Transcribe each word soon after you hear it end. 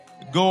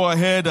Go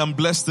ahead and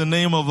bless the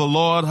name of the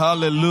Lord.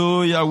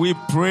 Hallelujah. We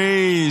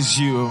praise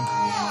you.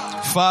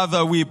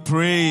 Father, we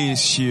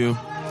praise you.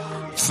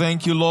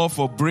 Thank you, Lord,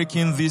 for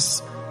breaking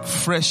this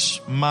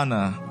fresh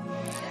manna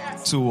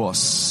to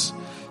us.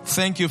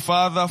 Thank you,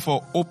 Father,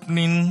 for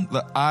opening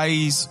the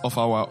eyes of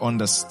our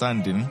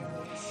understanding,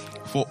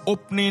 for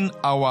opening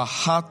our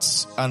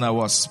hearts and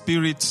our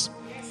spirits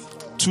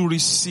to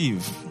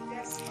receive.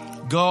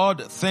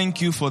 God,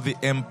 thank you for the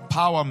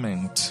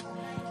empowerment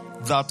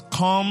that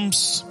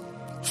comes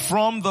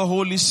from the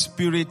Holy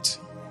Spirit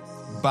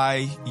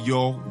by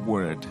your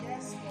word.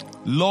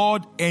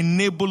 Lord,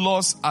 enable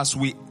us as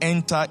we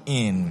enter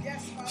in.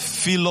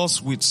 Fill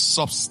us with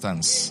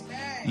substance.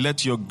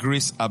 Let your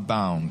grace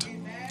abound.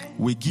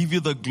 We give you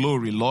the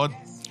glory, Lord.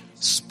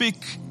 Speak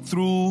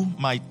through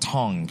my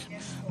tongue.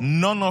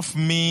 None of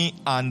me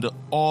and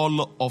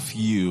all of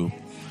you.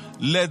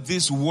 Let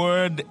this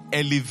word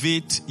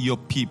elevate your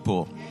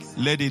people.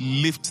 Let it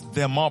lift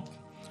them up.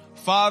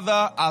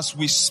 Father, as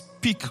we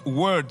speak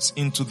words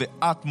into the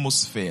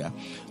atmosphere,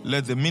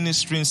 let the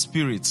ministering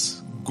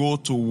spirits go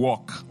to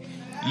work.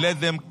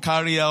 Let them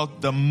carry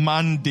out the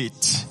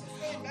mandate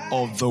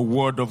of the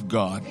word of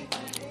God.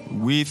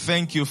 We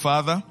thank you,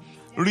 Father.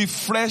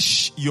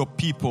 Refresh your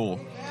people.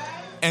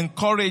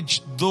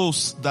 Encourage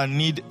those that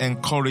need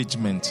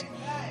encouragement.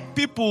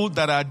 People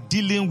that are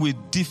dealing with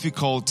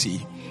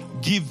difficulty,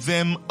 give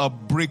them a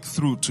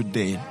breakthrough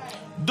today.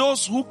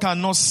 Those who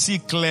cannot see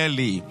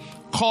clearly,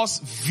 cause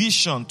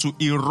vision to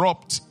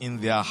erupt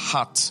in their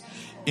heart.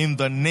 In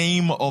the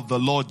name of the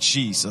Lord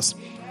Jesus,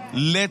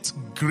 let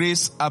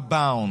grace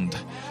abound.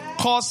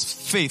 Cause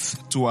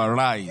faith to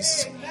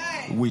arise.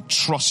 We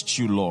trust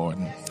you, Lord.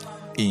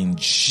 In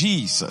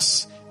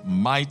Jesus'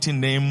 mighty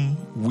name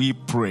we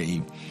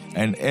pray.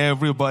 And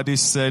everybody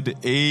said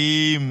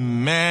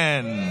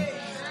amen.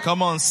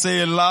 Come on,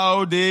 say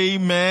loud,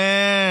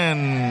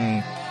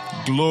 amen.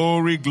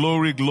 Glory,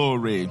 glory,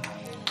 glory.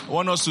 I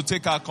want us to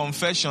take our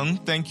confession.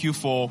 Thank you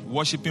for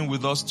worshiping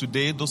with us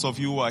today. Those of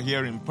you who are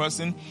here in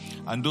person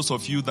and those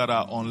of you that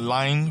are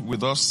online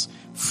with us,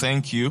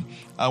 thank you.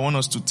 I want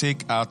us to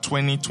take our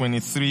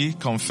 2023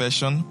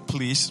 confession,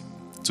 please,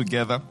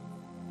 together.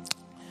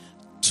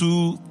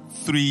 2,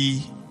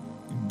 3,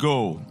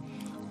 go.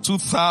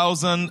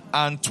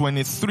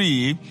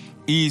 2023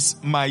 is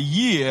my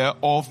year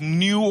of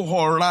new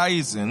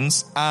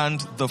horizons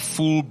and the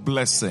full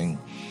blessing.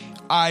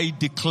 I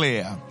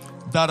declare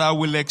that I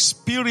will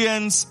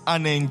experience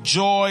and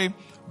enjoy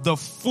the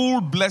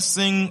full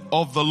blessing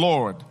of the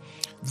Lord.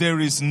 There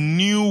is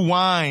new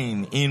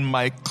wine in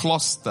my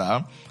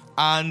cluster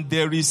and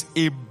there is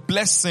a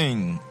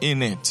blessing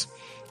in it.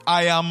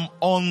 I am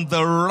on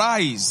the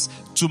rise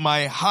to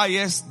my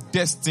highest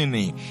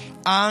destiny,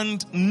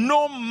 and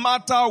no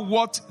matter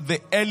what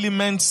the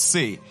elements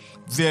say,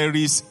 there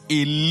is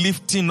a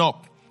lifting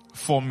up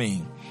for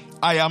me.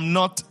 I am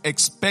not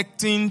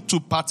expecting to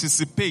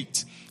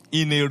participate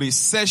in a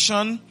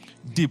recession,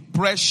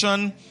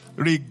 depression,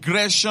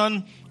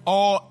 regression,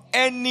 or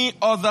any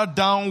other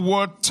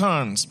downward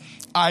turns.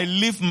 I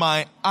lift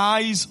my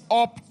eyes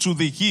up to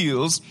the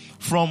hills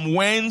from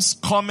whence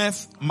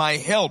cometh my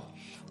help.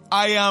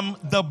 I am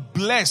the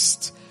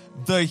blessed,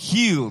 the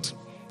healed,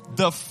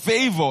 the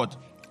favored,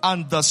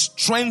 and the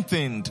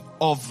strengthened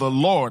of the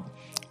Lord.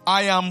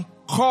 I am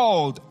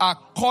called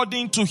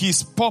according to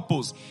his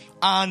purpose,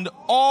 and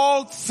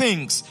all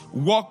things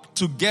work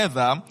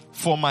together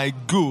for my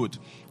good.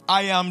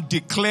 I am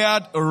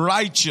declared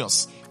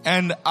righteous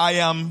and I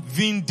am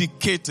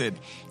vindicated.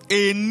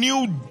 A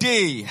new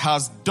day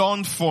has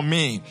dawned for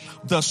me.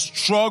 The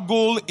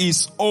struggle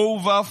is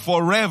over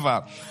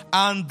forever,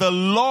 and the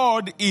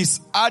Lord is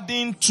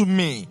adding to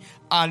me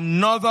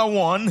another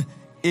one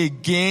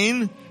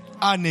again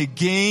and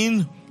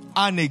again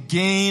and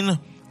again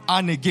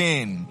and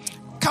again.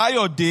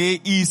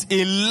 Kayode is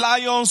a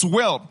lion's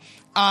whelp,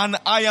 and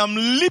I am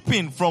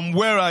leaping from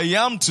where I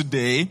am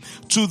today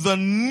to the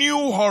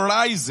new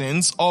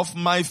horizons of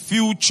my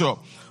future.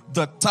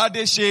 The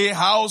Tadese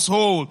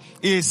household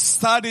is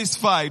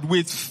satisfied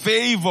with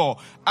favor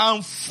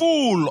and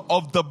full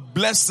of the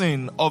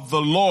blessing of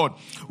the Lord.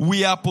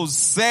 We are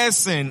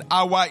possessing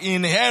our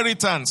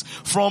inheritance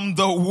from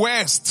the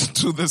west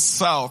to the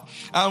south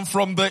and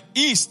from the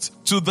east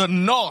to the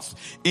north.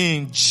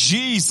 In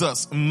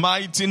Jesus'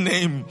 mighty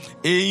name,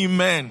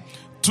 amen.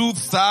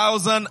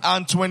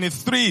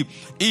 2023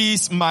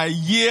 is my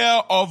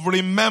year of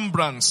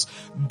remembrance,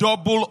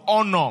 double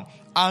honor,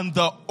 and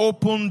the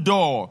open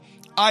door.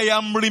 I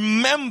am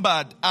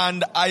remembered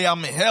and I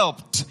am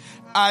helped.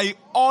 I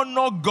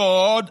honor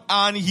God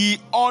and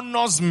he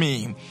honors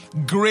me.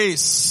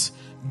 Grace,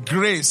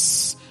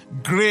 grace,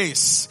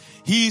 grace.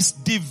 His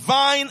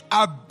divine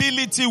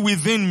ability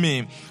within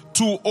me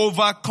to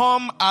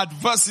overcome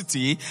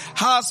adversity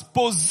has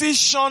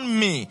positioned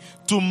me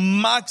to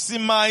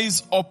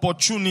maximize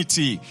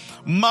opportunity.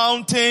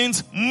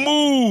 Mountains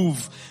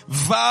move.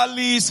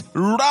 Valleys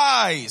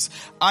rise.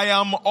 I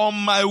am on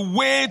my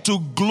way to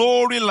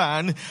glory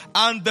land,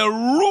 and the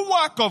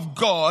Ruach of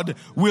God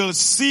will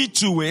see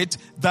to it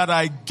that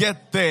I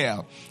get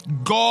there.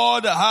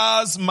 God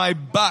has my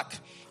back.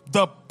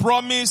 The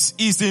promise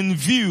is in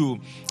view,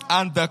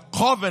 and the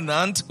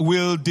covenant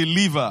will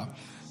deliver.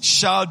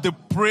 Shall the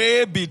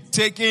prey be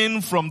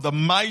taken from the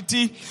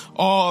mighty,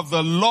 or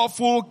the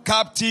lawful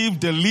captive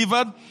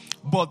delivered?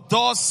 But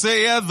thus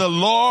saith the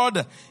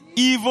Lord,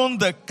 even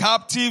the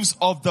captives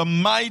of the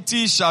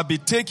mighty shall be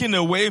taken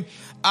away,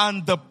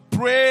 and the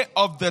prey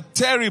of the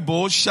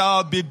terrible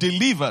shall be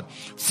delivered.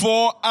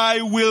 For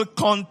I will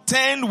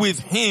contend with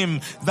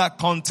him that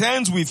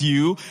contends with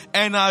you,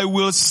 and I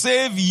will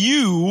save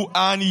you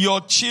and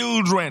your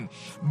children.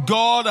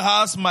 God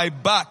has my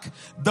back.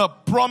 The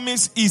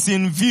promise is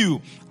in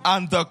view,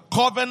 and the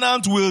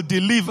covenant will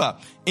deliver.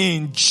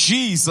 In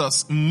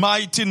Jesus'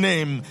 mighty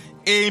name,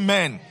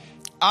 amen.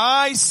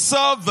 I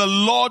serve the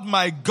Lord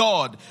my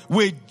God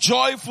with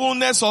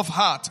joyfulness of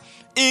heart,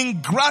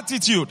 in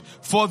gratitude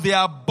for the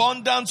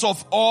abundance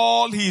of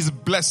all his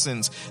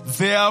blessings.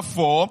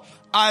 Therefore,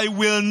 I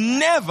will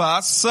never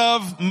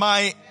serve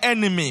my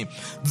enemy.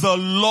 The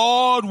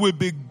Lord will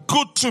be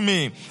good to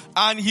me,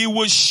 and he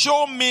will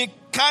show me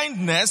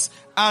kindness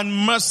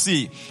and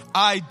mercy.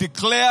 I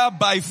declare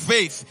by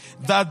faith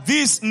that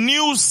this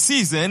new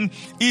season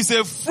is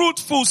a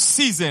fruitful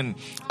season,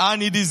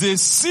 and it is a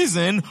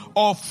season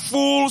of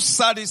full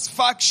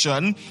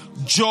satisfaction,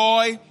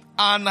 joy,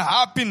 and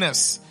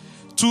happiness.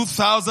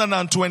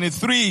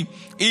 2023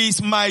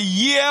 is my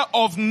year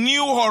of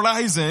new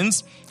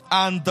horizons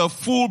and the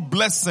full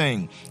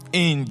blessing.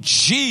 In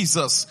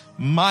Jesus'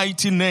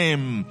 mighty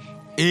name,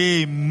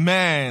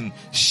 amen.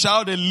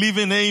 Shout a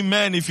living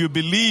amen if you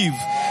believe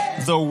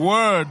the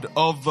word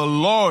of the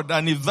Lord,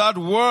 and if that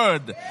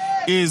word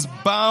is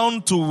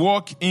bound to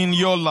work in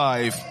your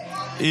life.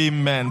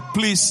 Amen.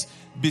 Please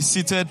be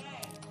seated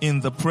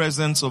in the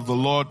presence of the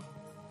Lord.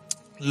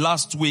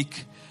 Last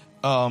week,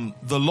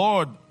 the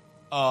Lord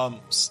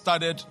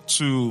started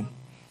to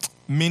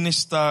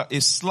minister a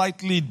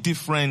slightly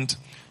different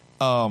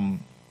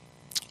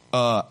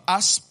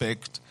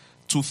aspect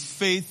to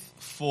faith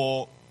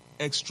for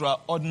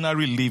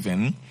extraordinary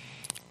living,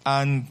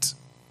 and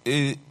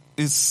it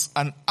is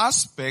an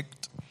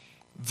aspect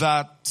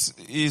that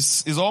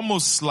is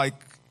almost like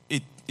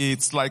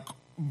it's like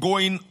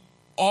going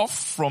off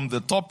from the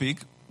topic,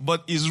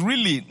 but is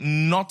really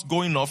not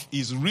going off,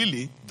 is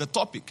really the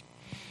topic.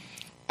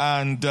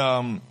 And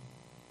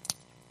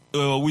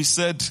we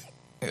said,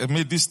 I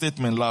made this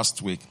statement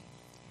last week.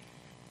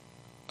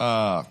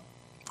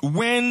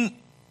 When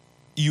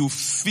you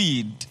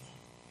feed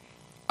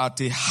at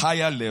a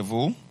higher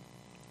level,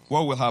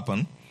 what will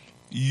happen?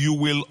 You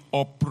will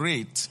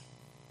operate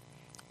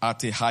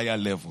at a higher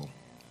level.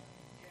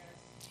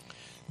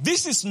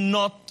 This is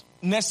not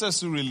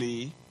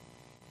necessarily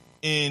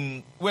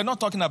we're not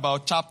talking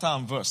about chapter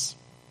and verse.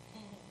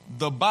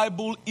 The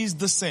Bible is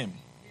the same.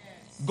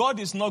 God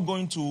is not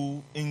going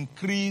to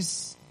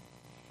increase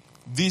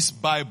this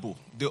Bible.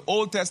 The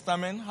Old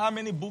Testament, how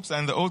many books are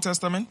in the Old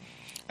Testament?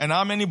 And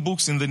how many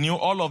books in the New?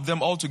 All of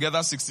them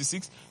altogether,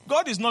 66.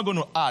 God is not going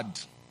to add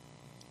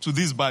to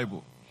this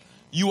Bible.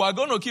 You are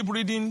going to keep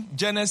reading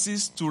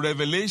Genesis to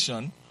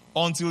Revelation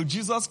until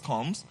Jesus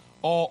comes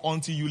or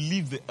until you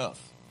leave the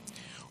earth.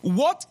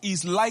 What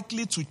is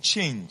likely to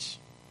change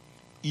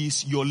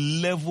is your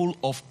level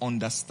of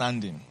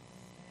understanding.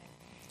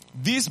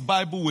 This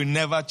Bible will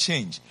never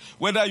change.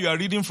 Whether you are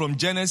reading from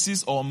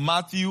Genesis or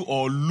Matthew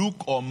or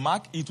Luke or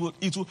Mark,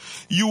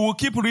 you will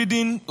keep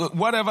reading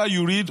whatever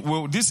you read.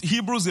 Well, this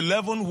Hebrews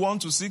 11,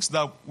 1-6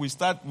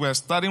 that we're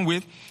starting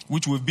with,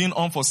 which we've been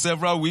on for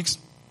several weeks,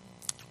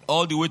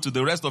 all the way to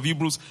the rest of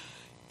Hebrews,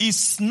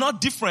 is not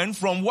different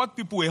from what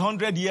people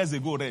 100 years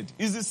ago read.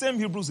 It's the same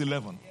Hebrews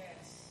 11. Yes.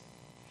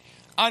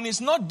 And it's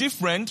not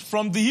different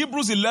from the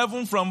Hebrews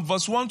 11 from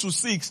verse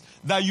 1-6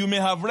 that you may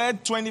have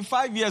read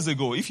 25 years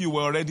ago if you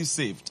were already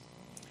saved.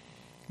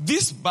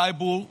 This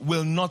Bible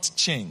will not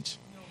change.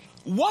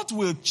 No. What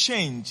will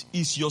change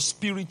is your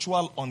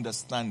spiritual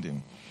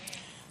understanding.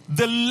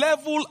 The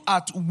level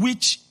at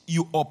which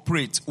you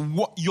operate,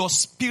 your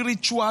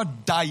spiritual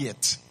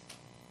diet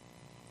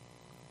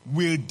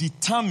will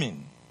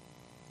determine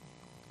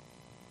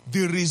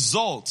the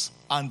result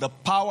and the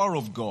power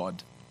of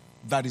God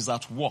that is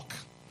at work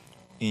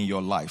in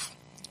your life.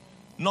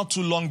 Not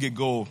too long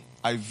ago,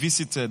 I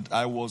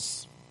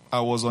was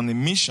on a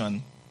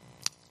mission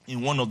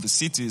in one of the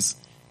cities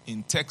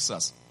in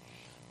Texas.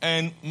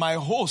 And my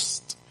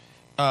host,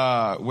 he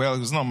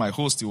was not my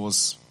host, he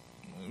was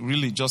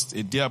really just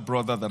a dear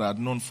brother that I had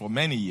known for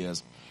many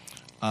years,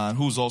 and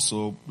who's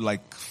also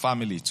like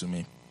family to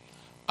me.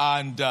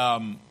 And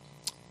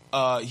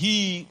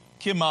he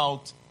came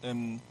out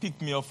and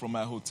picked me up from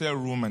my hotel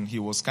room, and he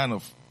was kind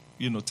of,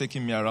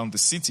 taking me around the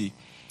city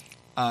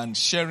and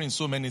sharing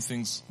so many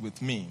things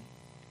with me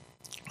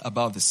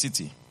about the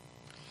city.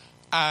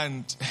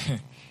 And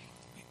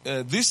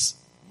this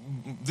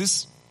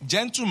this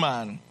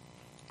gentleman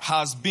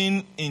has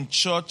been in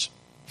church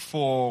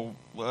for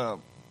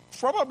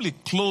probably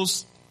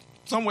close,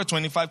 somewhere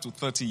 25 to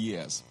 30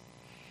 years.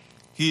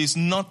 He is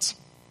not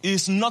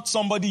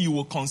somebody you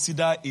will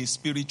consider a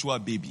spiritual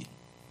baby.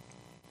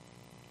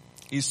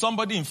 He's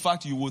somebody, in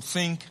fact, you would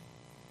think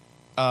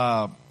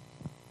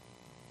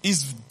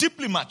is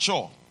deeply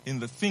mature in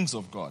the things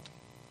of God.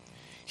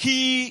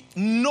 He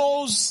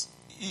knows,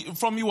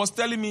 he was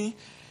telling me,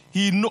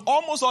 he knows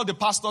almost all the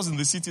pastors in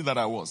the city that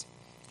I was.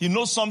 He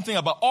knows something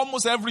about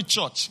almost every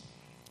church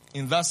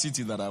in that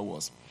city that I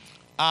was.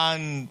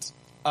 And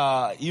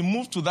he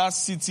moved to that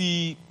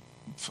city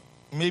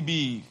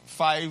maybe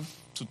 5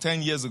 to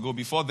 10 years ago.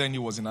 Before then, he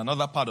was in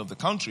another part of the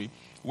country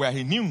where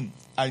I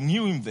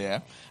knew him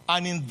there.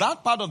 And in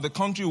that part of the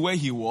country where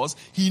he was,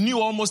 he knew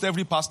almost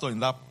every pastor in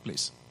that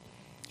place.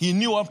 He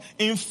knew of,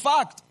 in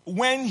fact,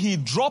 when he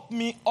dropped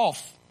me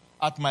off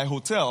at my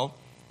hotel,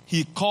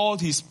 he called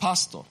his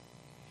pastor.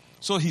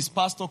 So his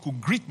pastor could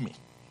greet me.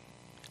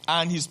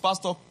 And his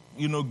pastor,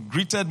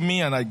 greeted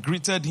me and I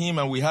greeted him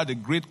and we had a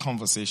great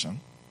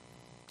conversation.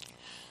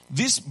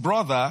 This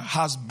brother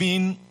has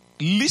been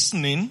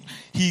listening.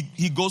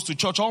 He goes to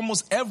church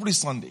almost every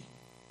Sunday.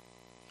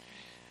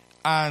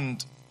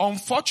 And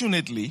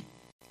unfortunately,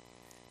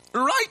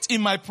 right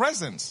in my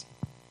presence,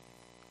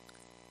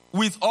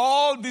 with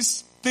all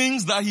these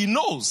things that he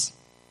knows,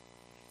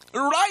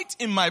 right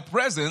in my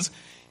presence,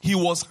 he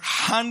was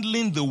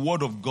handling the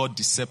word of God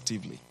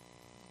deceptively.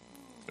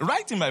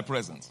 Right in my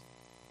presence.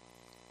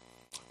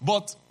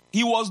 But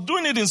he was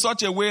doing it in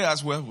such a way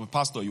as well,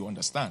 Pastor, you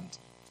understand.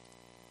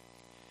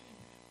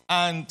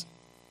 And,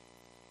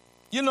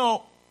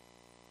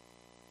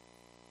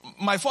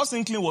 my first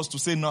inkling was to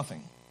say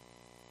nothing.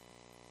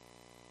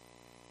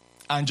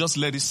 And just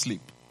let it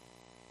sleep.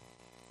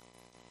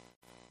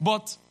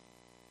 But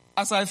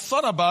as I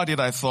thought about it,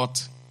 I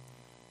thought,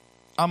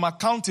 I'm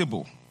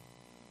accountable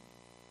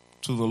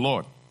to the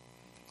Lord.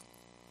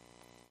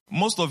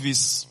 Most of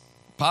his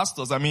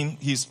pastors,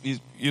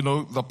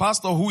 the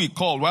pastor who he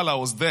called while I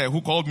was there,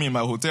 who called me in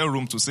my hotel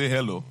room to say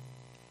hello,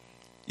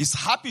 is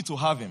happy to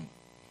have him.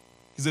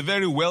 He's a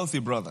very wealthy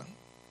brother.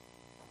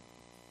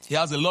 He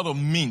has a lot of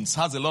means,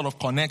 has a lot of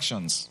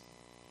connections.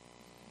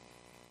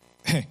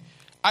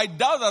 I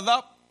doubt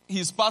that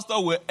his pastor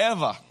will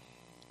ever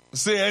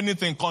say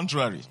anything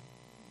contrary.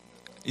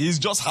 He's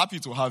just happy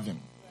to have him.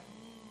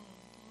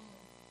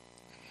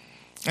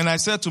 And I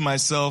said to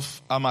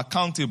myself, I'm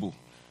accountable.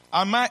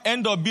 I might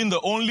end up being the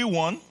only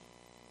one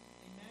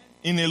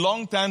in a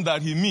long time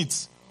that he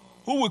meets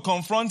who will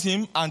confront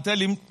him and tell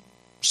him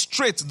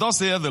straight, thus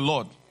saith the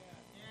Lord.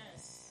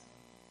 Yes.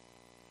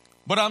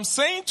 But I'm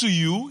saying to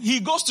you, he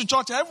goes to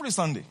church every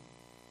Sunday.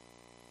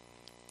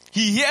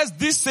 He hears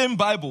this same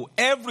Bible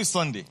every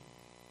Sunday.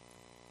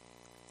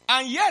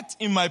 And yet,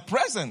 in my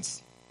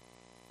presence,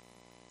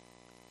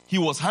 he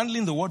was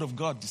handling the word of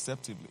God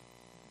deceptively.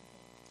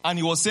 And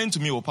he was saying to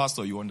me,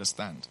 Pastor, you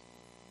understand.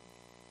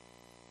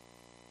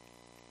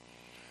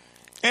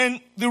 And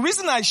the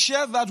reason I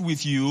share that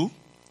with you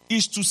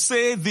is to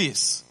say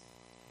this.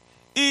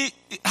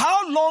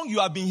 How long you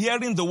have been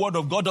hearing the word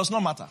of God does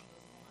not matter.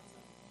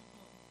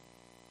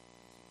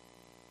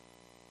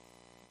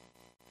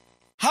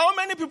 How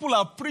many people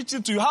have preached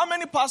it to you? How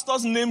many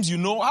pastors' names you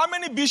know? How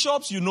many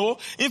bishops you know?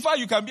 In fact,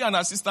 you can be an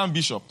assistant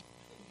bishop.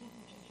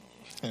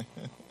 It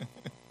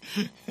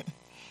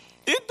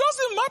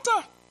doesn't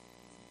matter.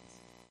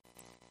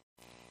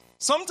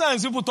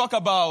 Sometimes people talk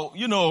about,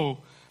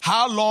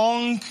 how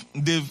long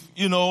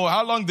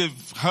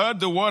they've heard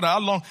the word, how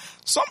long.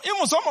 Some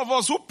of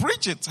us who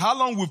preach it, how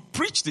long we've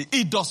preached it,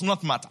 it does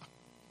not matter.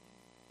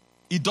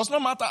 It does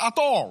not matter at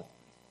all.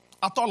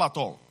 At all, at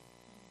all.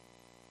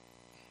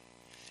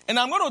 And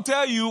I'm going to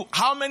tell you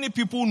how many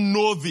people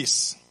know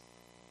this.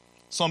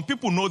 Some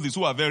people know this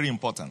who are very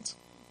important.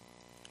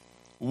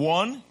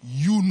 One,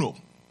 you know.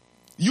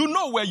 You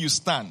know where you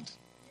stand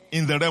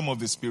in the realm of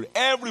the Spirit.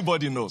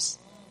 Everybody knows.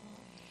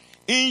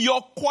 In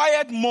your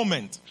quiet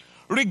moment,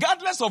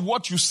 regardless of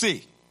what you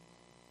say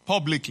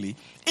publicly,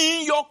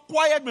 in your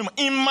quiet moment,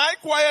 in my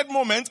quiet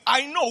moment,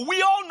 I know,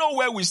 we all know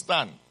where we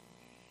stand.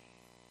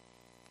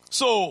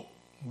 So,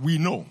 we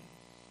know.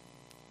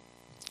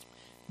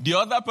 The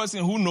other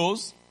person who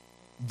knows,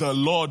 the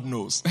Lord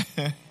knows.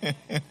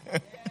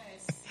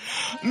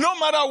 No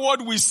matter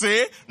what we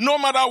say, no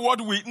matter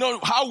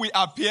how we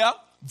appear,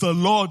 the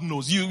Lord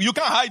knows. You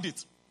can't hide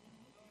it.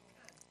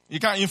 You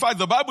can't. In fact,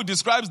 the Bible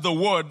describes the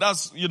word.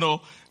 That's,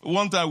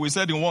 one time we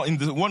said in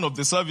one of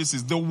the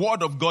services, the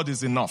word of God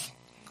is enough.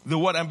 The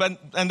word,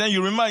 and then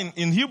you remember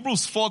in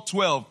Hebrews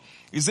 4:12,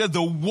 it said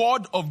the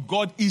word of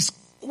God is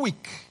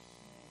quick.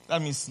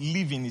 That means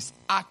living, is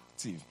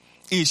active,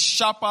 is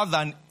sharper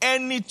than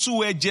any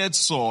two-edged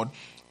sword,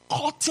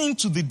 cutting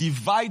to the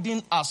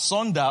dividing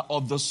asunder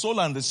of the soul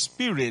and the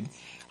spirit.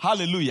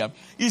 Hallelujah.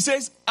 He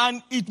says,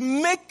 and it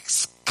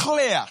makes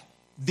clear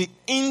the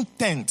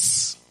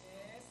intents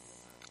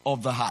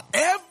of the heart.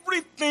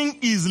 Everything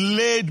is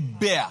laid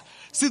bare.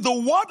 See, the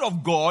word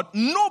of God,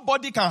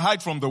 nobody can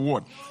hide from the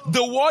word.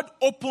 The word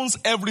opens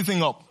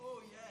everything up.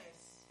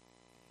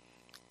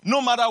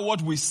 no matter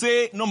what we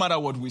say, no matter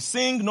what we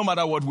sing, no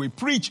matter what we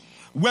preach,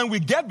 when we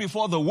get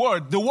before the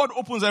word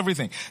opens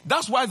everything.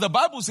 That's why the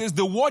Bible says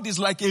the word is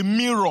like a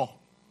mirror.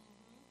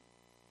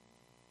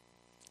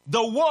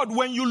 The word,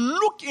 when you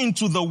look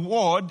into the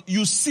word,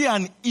 you see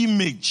an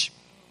image.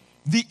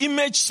 The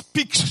image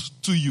speaks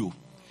to you.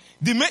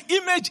 The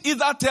image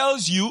either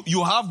tells you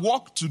you have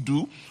work to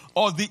do,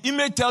 or the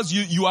image tells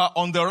you you are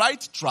on the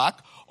right track,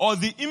 or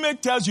the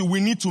image tells you we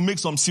need to make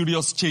some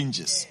serious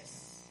changes.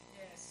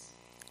 Yes.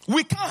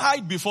 We can't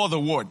hide before the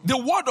word. The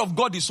word of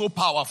God is so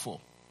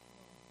powerful.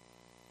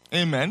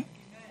 Amen.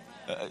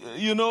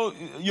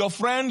 Your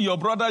friend, your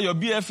brother, your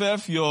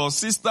BFF, your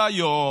sister,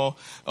 your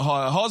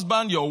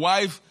husband, your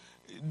wife,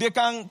 they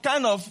can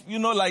kind of,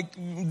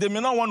 they may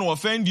not want to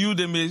offend you.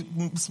 They may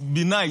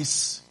be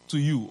nice to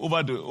you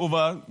over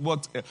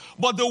what,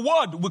 but the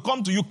word will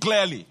come to you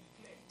clearly.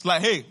 It's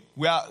like, hey,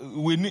 you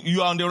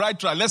are on the right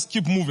track. Let's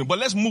keep moving, but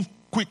let's move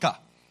quicker.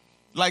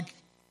 Like,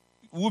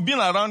 we've been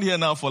around here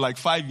now for like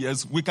 5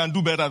 years. We can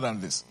do better than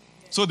this.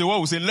 So the word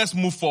will say, let's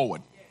move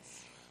forward.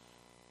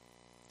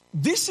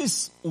 This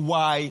is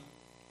why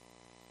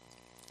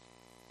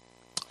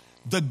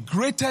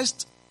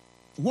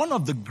one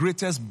of the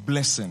greatest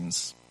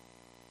blessings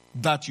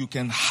that you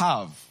can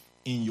have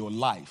in your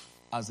life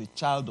as a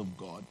child of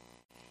God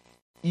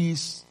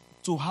is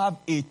to have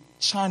a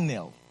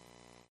channel,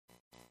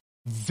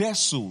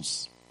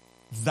 vessels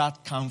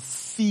that can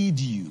feed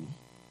you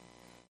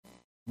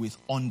with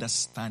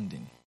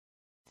understanding.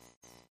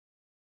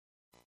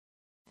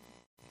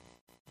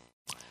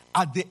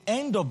 At the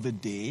end of the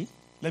day,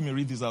 let me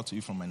read this out to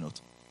you from my note.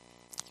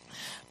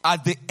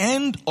 At the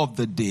end of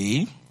the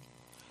day,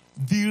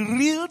 the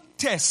real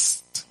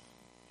test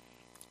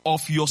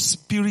of your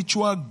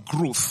spiritual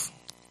growth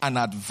and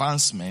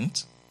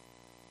advancement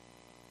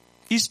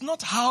is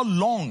not how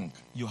long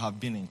you have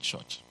been in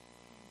church.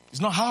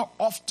 It's not how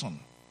often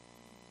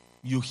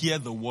you hear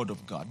the word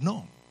of God.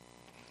 No.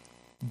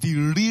 The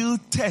real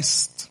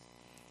test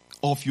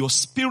of your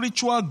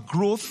spiritual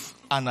growth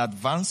and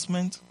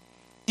advancement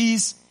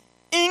is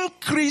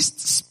increased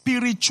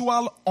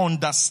spiritual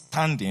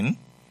understanding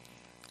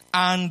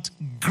and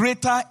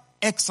greater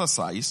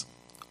exercise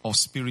of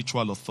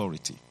spiritual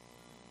authority.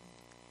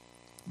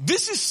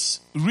 This is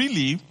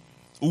really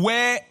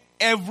where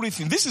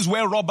this is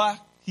where rubber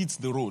hits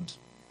the road.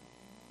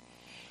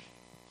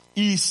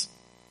 Is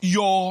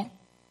your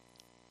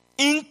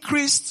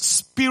increased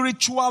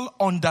spiritual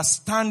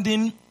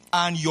understanding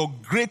and your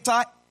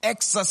greater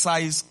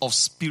exercise of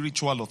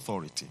spiritual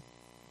authority.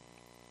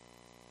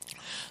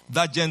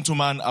 That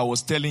gentleman I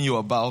was telling you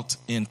about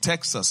in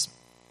Texas.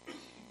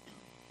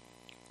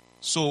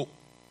 So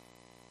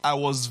I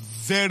was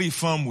very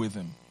firm with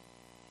him.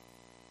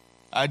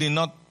 I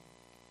didn't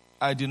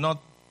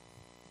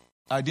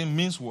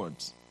mince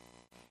words.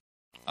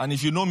 And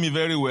if you know me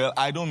very well,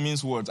 I don't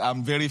mince words.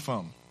 I'm very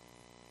firm.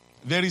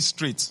 Very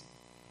straight.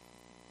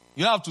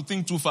 You don't have to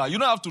think too far. You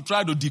don't have to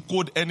try to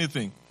decode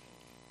anything.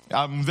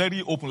 I'm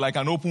very open, like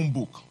an open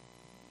book.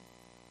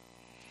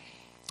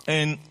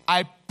 And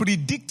I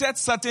predicted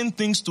certain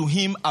things to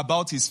him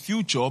about his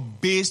future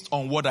based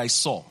on what I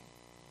saw.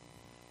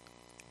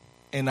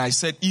 And I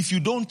said, if you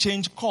don't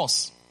change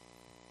course,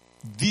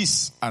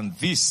 this and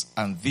this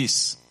and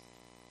this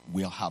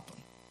will happen.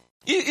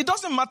 It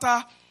doesn't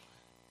matter.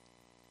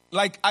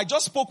 Like, I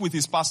just spoke with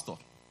his pastor.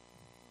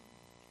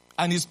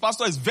 And his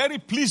pastor is very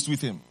pleased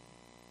with him.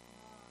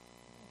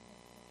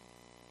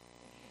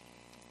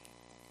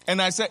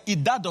 And I said,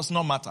 that does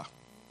not matter.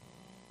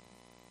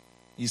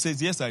 He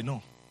says, yes, I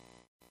know.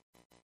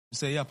 He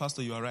said, yeah,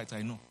 Pastor, you are right,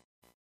 I know.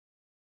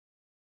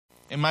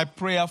 And my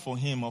prayer for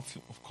him,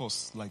 of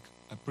course, like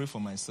I pray for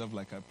myself,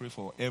 like I pray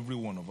for every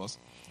one of us,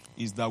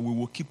 is that we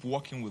will keep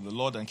walking with the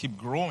Lord and keep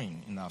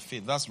growing in our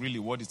faith. That's really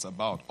what it's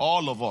about.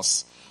 All of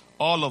us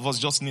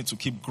just need to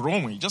keep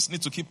growing, just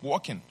need to keep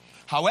walking.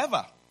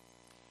 However,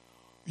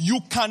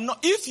 you cannot,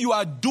 if you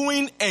are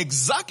doing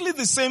exactly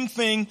the same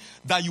thing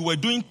that you were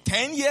doing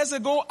 10 years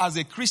ago as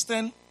a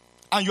Christian,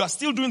 and you are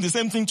still doing the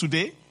same thing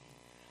today,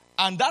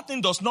 and that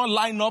thing does not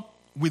line up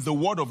with the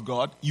word of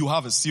God, you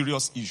have a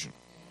serious issue.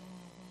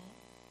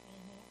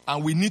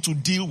 And we need to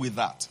deal with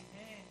that.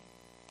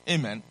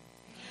 Amen.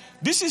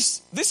 This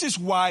is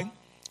why,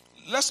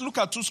 let's look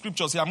at two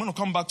scriptures here. I'm going to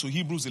come back to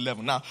Hebrews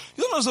 11. Now,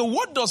 so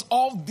what does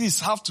all this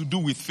have to do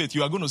with faith?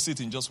 You are going to see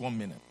it in just 1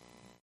 minute.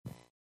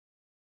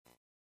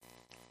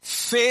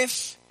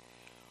 Faith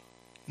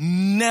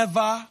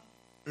never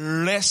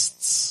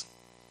rests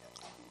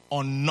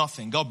on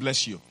nothing. God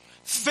bless you.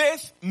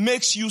 Faith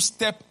makes you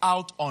step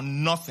out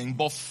on nothing,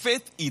 but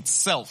faith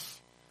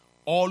itself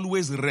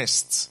always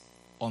rests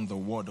on the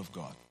word of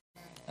God.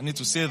 I need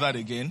to say that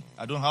again.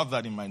 I don't have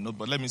that in my note,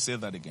 but let me say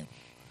that again.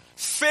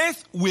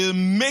 Faith will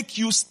make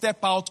you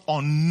step out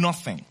on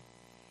nothing,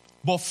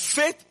 but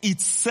faith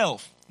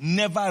itself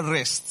never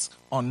rests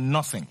on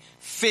nothing.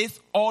 Faith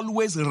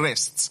always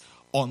rests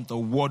on the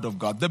word of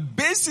God. The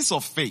basis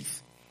of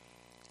faith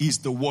is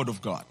the word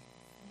of God.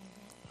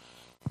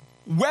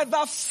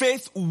 whether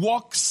faith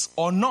works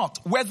or not,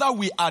 whether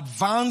we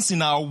advance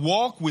in our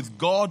walk with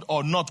God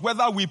or not,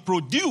 whether we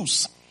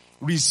produce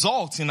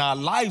results in our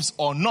lives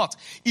or not,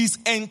 is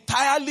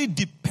entirely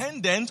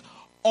dependent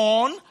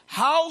on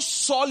how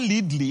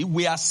solidly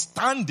we are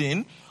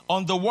standing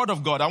on the Word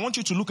of God. I want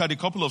you to look at a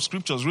couple of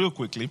scriptures real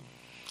quickly.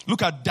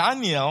 Look at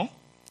Daniel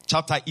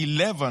chapter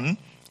 11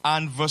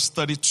 and verse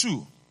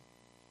 32.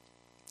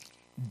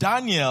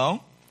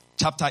 Daniel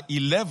chapter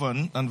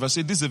 11 and verse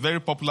 8. This is a very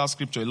popular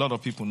scripture. A lot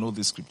of people know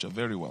this scripture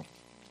very well.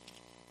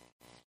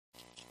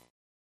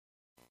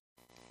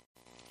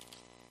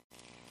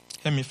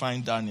 Let me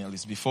find Daniel.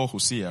 It's before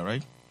Hosea,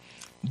 right?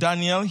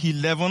 Daniel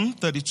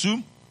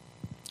 11:32.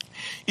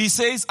 He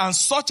says, and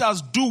such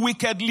as do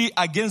wickedly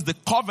against the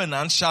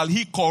covenant shall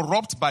he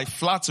corrupt by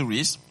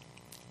flatteries.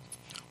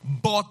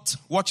 But,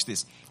 watch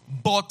this,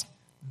 but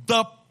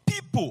the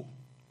people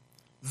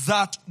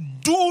that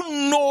do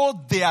know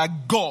their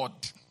God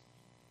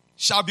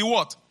shall be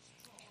what?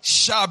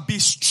 Shall be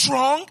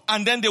strong,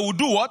 and then they will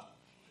do what?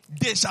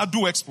 They shall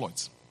do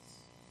exploits.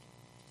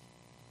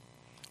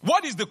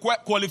 What is the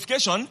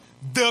qualification?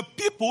 The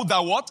people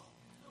that what?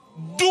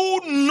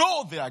 Do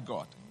know their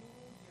God.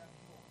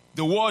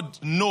 The word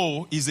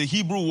know is a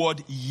Hebrew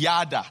word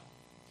yada.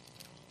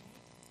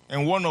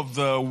 And one of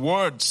the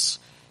words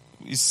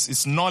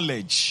is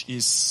knowledge,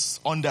 is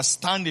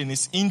understanding,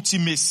 is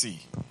intimacy.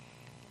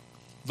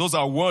 Those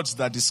are words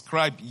that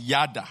describe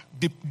yada.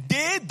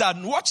 They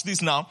that, watch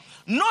this now,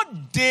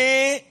 not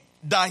they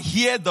that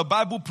hear the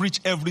Bible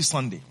preach every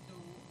Sunday.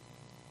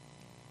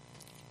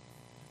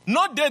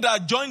 Not they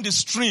that join the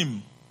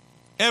stream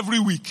every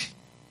week.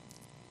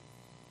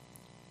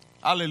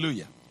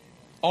 Hallelujah.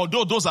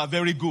 Although those are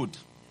very good.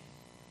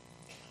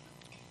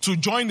 To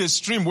join the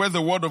stream where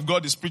the Word of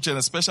God is preached,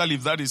 especially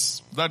if that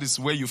is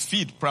where you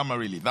feed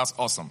primarily. That's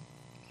awesome.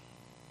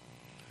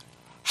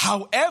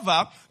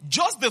 However,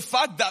 just the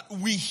fact that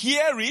we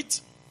hear it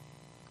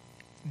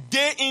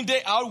day in,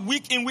 day out,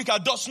 week in, week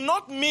out, does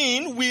not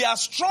mean we are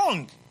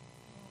strong.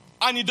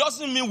 And it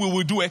doesn't mean we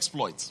will do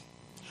exploits.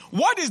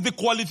 What is the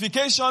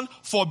qualification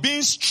for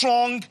being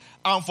strong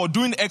and for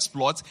doing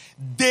exploits?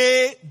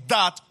 They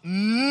that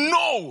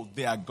know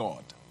their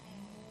God.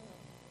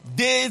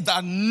 They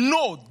that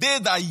know, they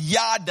that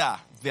yada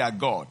their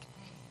God.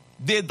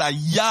 They that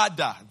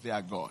yada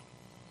their God.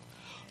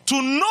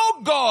 To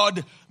know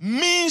God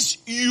means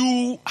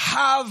you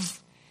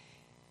have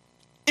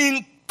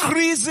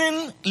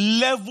increasing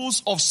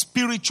levels of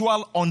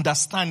spiritual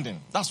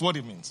understanding. That's what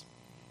it means.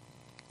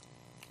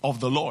 Of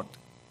the Lord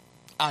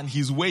and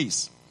His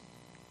ways.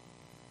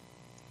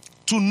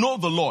 To know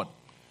the Lord.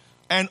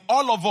 And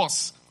all of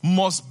us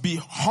must be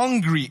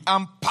hungry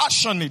and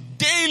passionate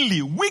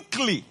daily,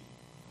 weekly,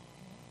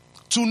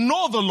 to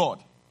know the Lord,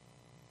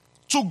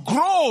 to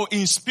grow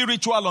in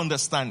spiritual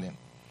understanding.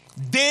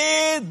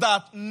 They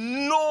that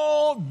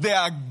know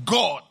their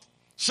God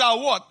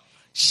shall what?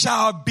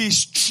 Shall be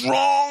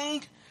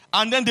strong,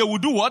 and then they will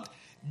do what?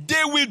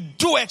 They will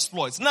do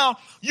exploits. Now,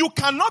 you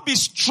cannot be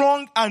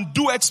strong and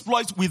do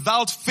exploits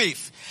without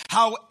faith.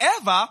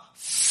 However,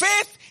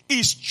 faith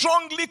is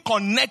strongly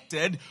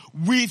connected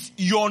with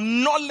your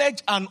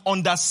knowledge and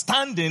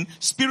understanding,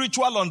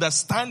 spiritual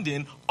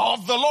understanding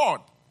of the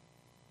Lord.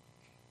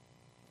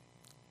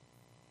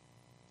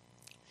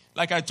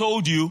 Like I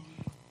told you,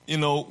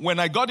 when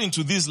I got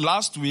into this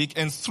last week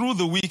and through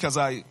the week as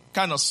I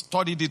kind of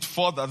studied it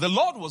further, the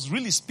Lord was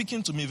really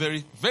speaking to me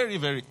very, very,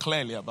 very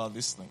clearly about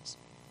these things.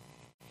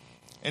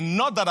 And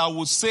not that I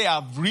would say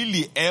I've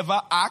really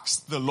ever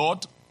asked the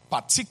Lord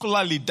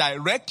particularly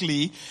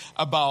directly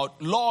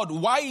about, Lord,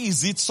 why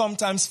is it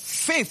sometimes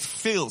faith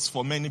fails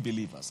for many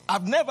believers? I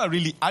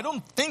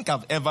don't think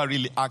I've ever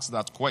really asked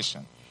that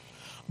question.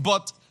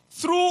 But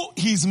through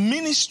His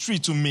ministry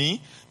to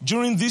me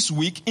during this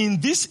week,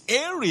 in this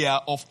area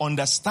of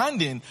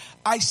understanding,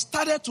 I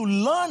started to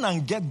learn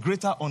and get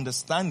greater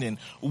understanding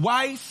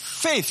why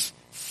faith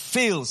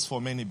fails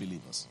for many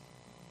believers.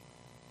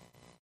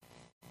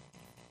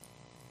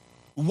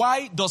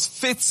 Why does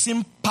faith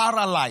seem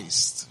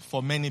paralyzed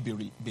for many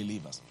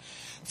believers?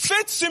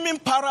 Faith seeming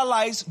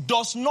paralyzed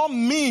does not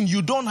mean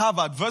you don't have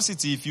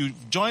adversity. If you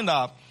join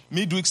our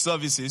midweek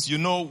services,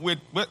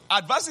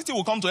 adversity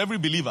will come to every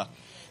believer.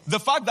 The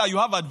fact that you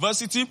have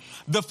adversity,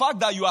 the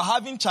fact that you are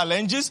having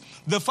challenges,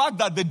 the fact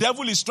that the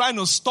devil is trying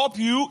to stop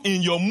you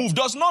in your move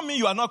does not mean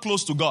you are not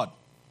close to God.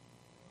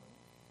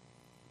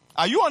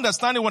 Are you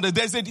understanding what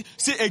they said?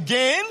 See,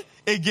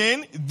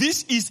 again,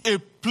 this is a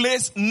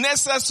place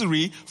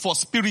necessary for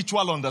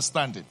spiritual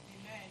understanding.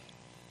 Amen.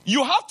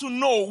 You have to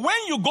know,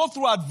 when you go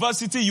through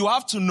adversity, you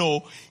have to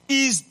know,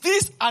 is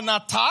this an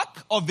attack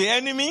of the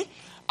enemy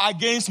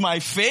against my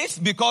faith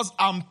because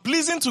I'm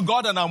pleasing to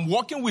God and I'm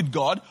walking with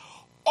God?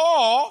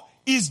 Or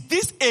is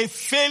this a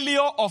failure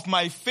of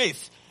my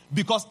faith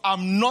because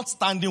I'm not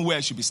standing where I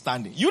should be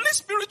standing? You need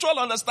spiritual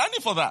understanding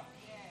for that.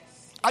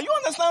 Yes. Are you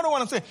understanding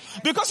what I'm saying?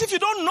 Because if you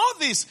don't know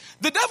this,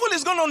 the devil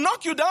is going to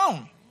knock you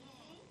down.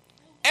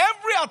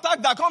 Every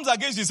attack that comes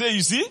against you,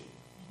 you see,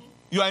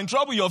 you are in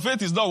trouble, your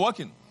faith is not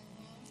working.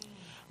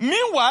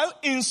 Meanwhile,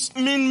 in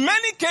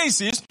many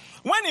cases,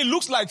 when it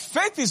looks like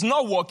faith is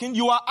not working,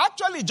 you are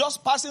actually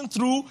just passing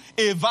through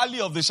a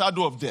valley of the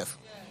shadow of death,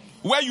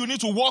 where you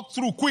need to walk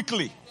through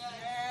quickly,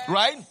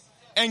 right?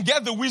 And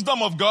get the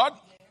wisdom of God,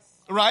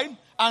 right?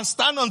 And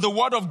stand on the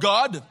word of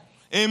God,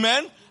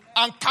 amen?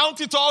 And count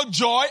it all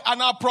joy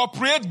and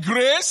appropriate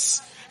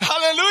grace.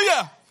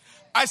 Hallelujah.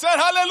 I said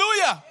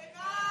hallelujah.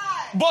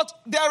 But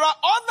there are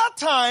other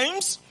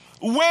times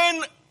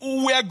when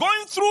we're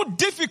going through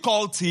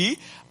difficulty,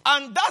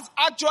 and that's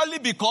actually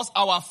because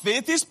our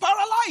faith is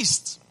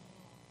paralyzed.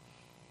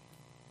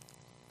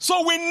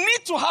 So we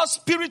need to have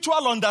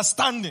spiritual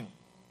understanding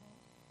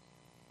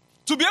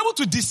to be able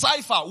to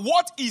decipher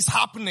what is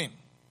happening.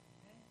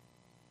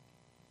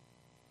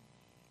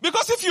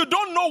 Because if you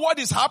don't know what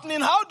is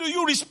happening, how do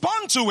you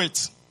respond to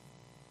it?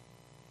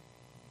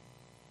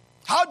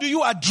 How do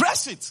you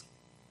address it?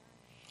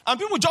 And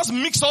people just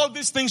mix all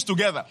these things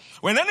together.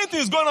 When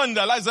anything is going on in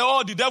their lives, they say,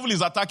 oh, the devil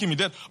is attacking me.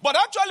 But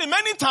actually,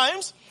 many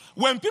times,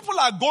 when people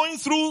are going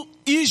through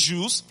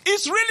issues,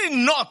 it's really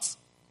not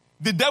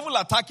the devil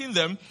attacking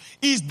them.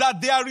 It's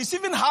that they are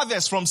receiving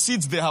harvest from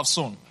seeds they have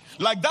sown.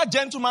 Like that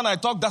gentleman I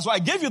talked, that's why I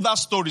gave you that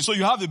story, so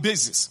you have a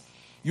basis.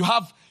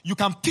 You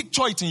can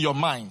picture it in your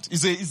mind.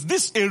 Is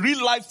this a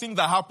real life thing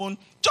that happened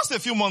just a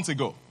few months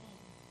ago?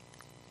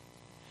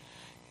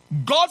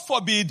 God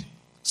forbid,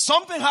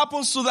 something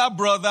happens to that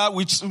brother,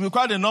 which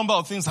quite a number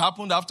of things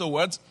happened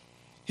afterwards.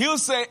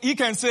 He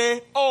can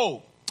say,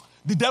 oh,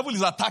 the devil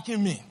is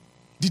attacking me.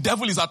 The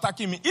devil is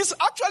attacking me. It's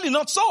actually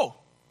not so.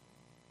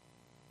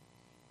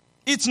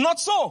 It's not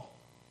so.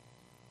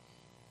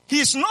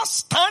 He's not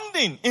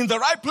standing in the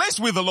right place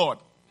with the Lord.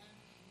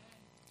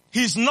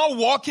 He's not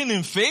walking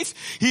in faith.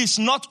 He's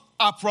not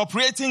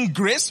appropriating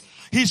grace.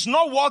 He's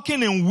not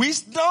walking in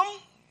wisdom.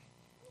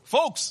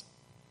 Folks,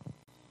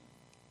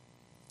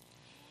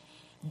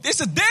 it's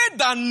a day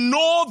that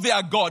know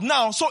their God.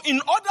 Now, so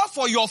in order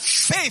for your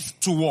faith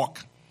to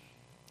walk,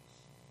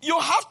 you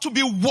have to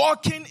be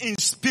walking in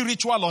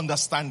spiritual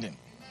understanding.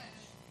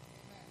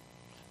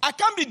 I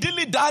can't be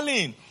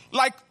dilly-dallying.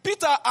 Like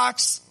Peter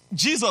asks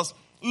Jesus,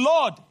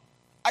 Lord,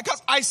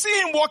 I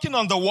see him walking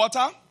on the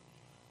water.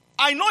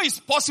 I know it's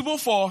possible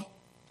for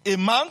a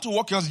man to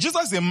walk because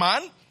Jesus is a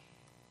man.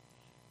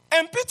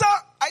 And Peter,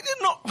 I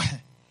didn't know.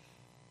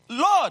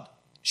 Lord,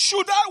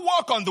 should I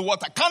walk on the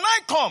water? Can I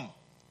come?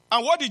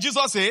 And what did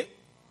Jesus say?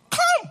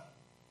 Come.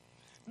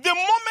 The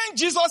moment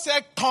Jesus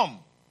said come,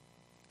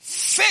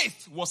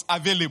 faith was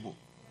available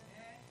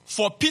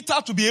for Peter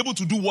to be able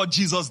to do what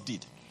Jesus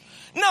did.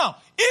 Now,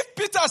 if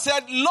Peter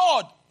said,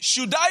 Lord,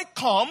 should I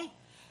come?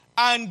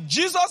 And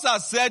Jesus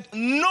has said,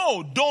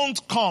 no,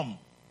 don't come.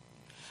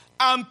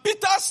 And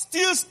Peter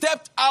still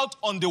stepped out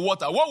on the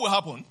water. What will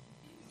happen?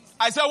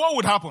 I said, what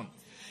would happen?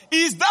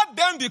 Is that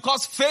then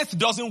because faith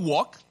doesn't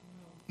work?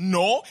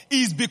 No,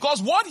 it's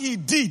because what he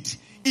did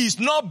is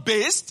not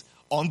based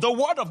on the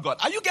word of God.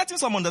 Are you getting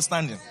some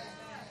understanding?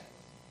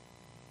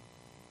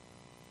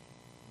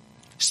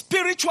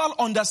 Spiritual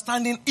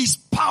understanding is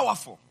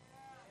powerful.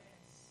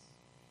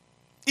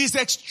 It's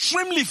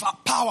extremely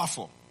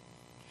powerful.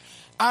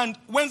 And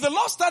when the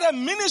Lord started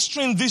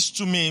ministering this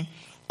to me,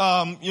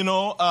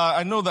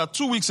 I know that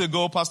 2 weeks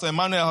ago, Pastor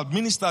Emmanuel had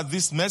ministered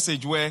this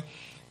message where,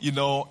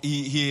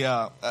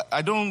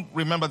 I don't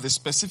remember the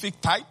specific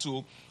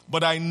title,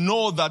 but I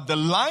know that the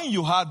line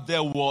you had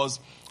there was,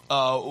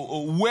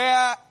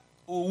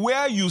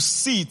 where you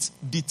sit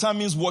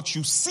determines what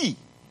you see.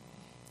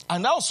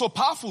 And that was so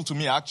powerful to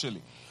me,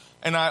 actually.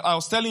 And I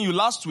was telling you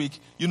last week,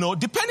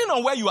 depending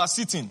on where you are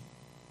sitting,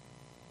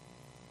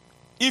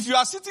 if you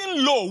are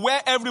sitting low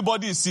where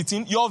everybody is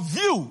sitting, your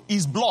view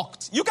is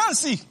blocked. You can't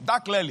see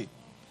that clearly.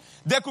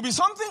 There could be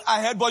something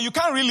ahead, but you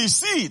can't really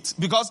see it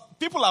because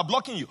people are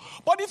blocking you.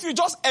 But if you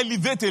just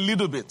elevate a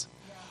little bit,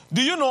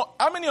 do you know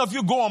how many of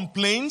you go on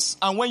planes,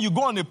 and when you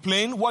go on a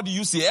plane, what do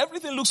you see?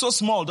 Everything looks so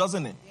small,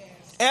 doesn't it?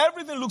 Yes.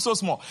 Everything looks so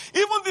small.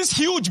 Even these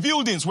huge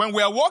buildings, when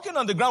we are walking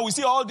on the ground, we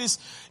see all these,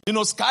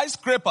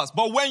 skyscrapers.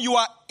 But when you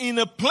are in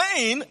a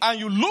plane and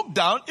you look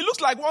down, it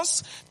looks like one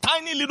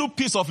tiny little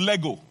piece of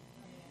Lego.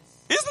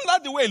 Isn't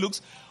that the way it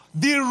looks?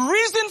 The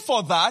reason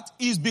for that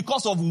is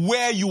because of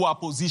where you are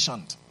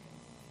positioned.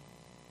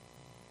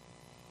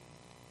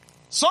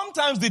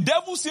 Sometimes the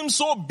devil seems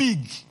so big.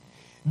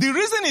 The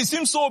reason he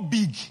seems so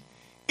big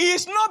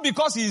is not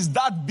because he is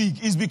that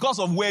big. It's because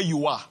of where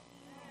you are.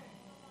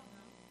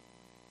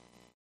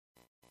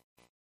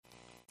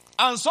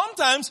 And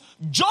sometimes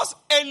just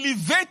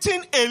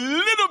elevating a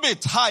little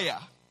bit higher.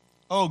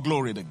 Oh,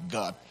 glory to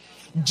God.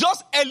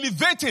 Just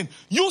elevating.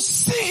 You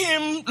see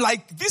him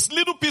like this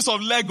little piece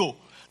of Lego.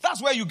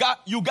 That's where you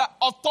got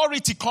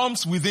authority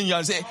comes within you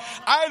and say,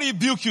 I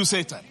rebuke you,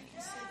 Satan.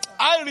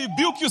 I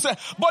rebuke you, Satan.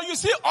 But you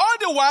see, all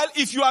the while,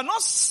 if you are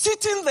not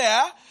sitting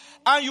there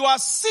and you are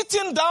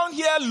sitting down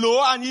here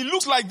low and he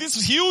looks like this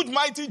huge,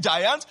 mighty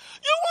giant,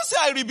 you won't say,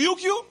 I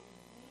rebuke you.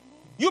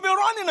 You'll be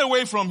running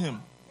away from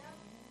him.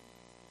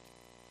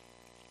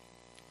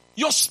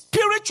 Your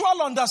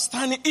spiritual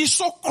understanding is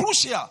so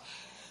crucial.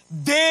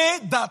 They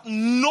that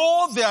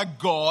know their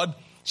God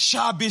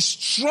shall be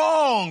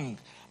strong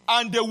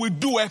and they will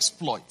do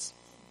exploits.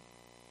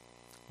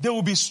 They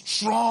will be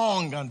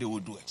strong and they will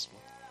do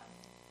exploits.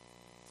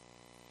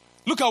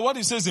 Look at what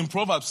it says in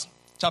Proverbs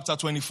chapter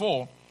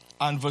 24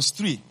 and verse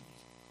 3.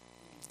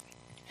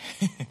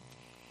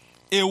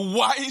 A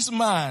wise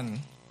man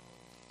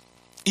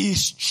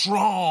is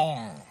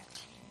strong.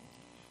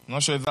 I'm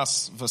not sure if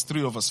that's verse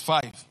 3 or verse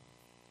 5.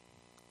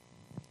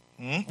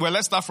 Well,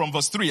 let's start from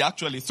verse 3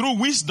 actually. Through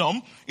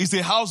wisdom is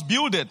a house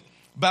builded.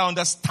 By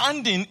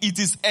understanding it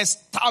is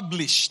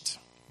established.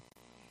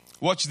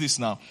 Watch this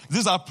now.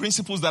 These are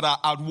principles that are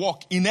at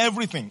work in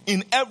everything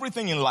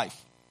in life.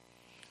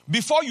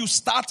 Before you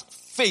start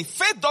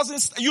faith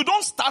you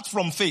don't start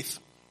from faith.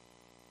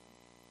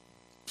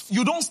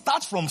 You don't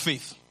start from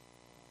faith.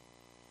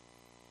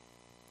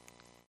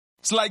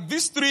 It's like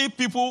these three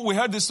people, we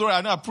heard this story,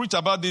 I know I preached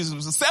about this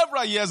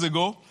several years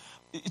ago.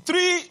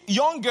 3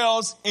 young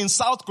girls in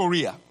South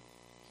Korea.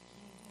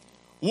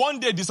 One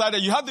day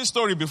decided, you heard this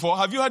story before,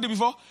 have you heard it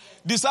before?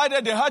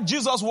 Decided they heard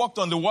Jesus walked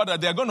on the water,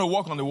 they're going to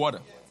walk on the water.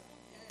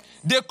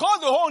 They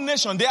called the whole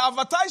nation, they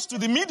advertised to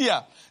the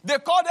media, they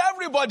called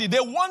everybody, they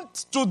want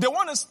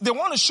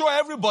to show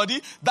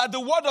everybody that the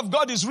word of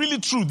God is really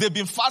true. They've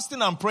been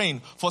fasting and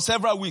praying for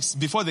several weeks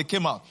before they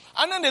came out.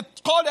 And then they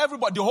called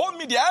everybody, the whole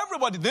media,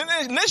 everybody,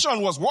 the nation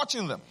was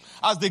watching them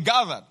as they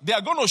gathered. They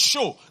are going to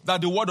show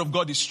that the word of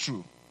God is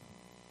true.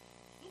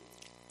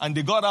 And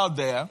they got out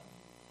there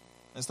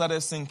and started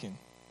sinking.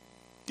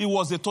 It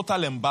was a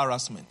total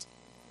embarrassment.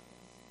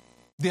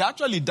 They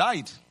actually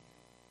died.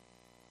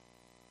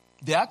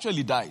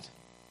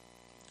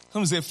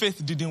 Some say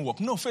faith didn't work.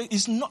 No, faith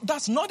is not,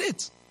 that's not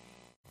it.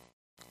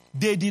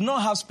 They did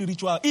not have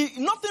spiritual,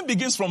 nothing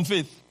begins from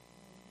faith.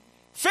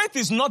 Faith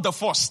is not the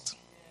first.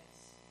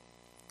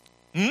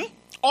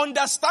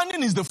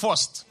 Understanding is the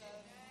first.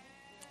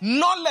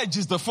 Knowledge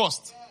is the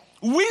first.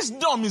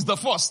 Wisdom is the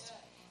first.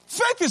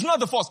 Faith is not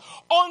the first.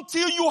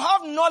 Until you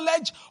have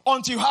knowledge,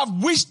 until you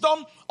have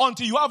wisdom,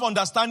 until you have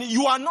understanding,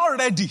 you are not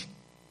ready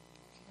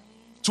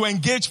to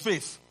engage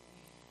faith.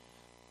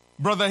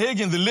 Brother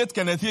Hagin, the late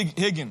Kenneth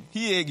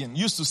Hagin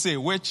used to say,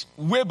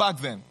 way back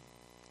then,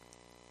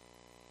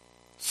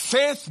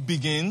 faith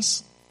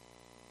begins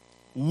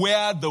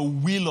where the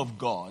will of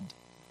God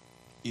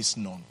is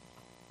known.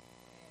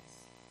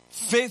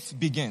 Faith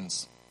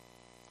begins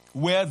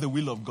where the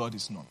will of God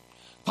is known.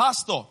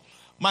 Pastor,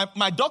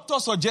 my doctor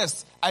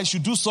suggests I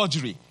should do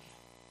surgery.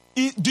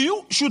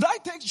 Should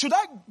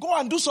I go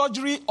and do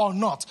surgery or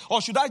not?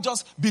 Or should I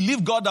just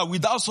believe God that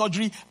without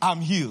surgery I'm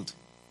healed?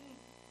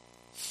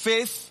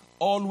 Faith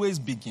always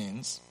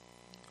begins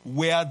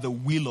where the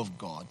will of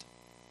God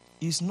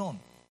is known.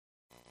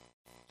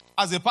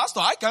 As a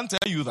pastor, I can't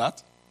tell you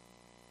that.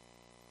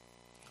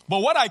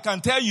 But what I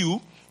can tell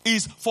you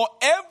is for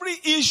every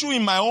issue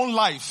in my own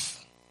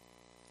life,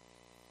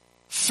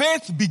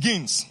 faith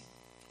begins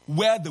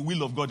where the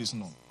will of God is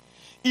known.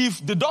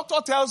 If the doctor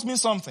tells me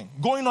something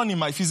going on in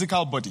my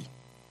physical body,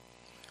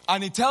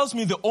 and he tells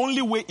me the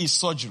only way is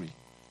surgery,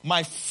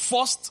 my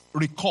first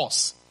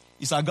recourse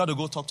is I got to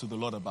go talk to the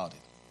Lord about it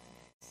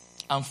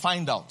and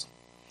find out.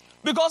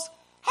 Because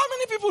how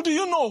many people do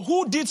you know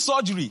who did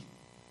surgery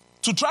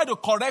to try to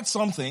correct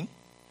something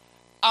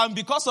and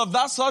because of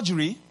that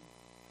surgery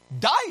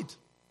died?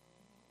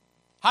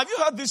 Have you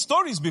heard these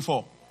stories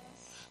before?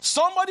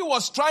 Somebody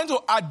was trying to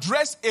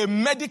address a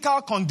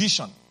medical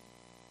condition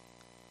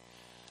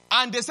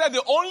and they said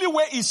the only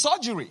way is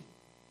surgery.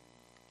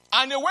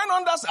 And they went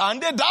on that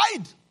and they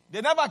died.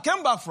 They never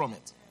came back from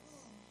it.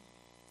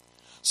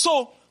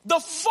 So the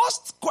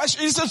first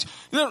question is,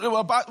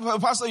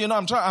 Pastor,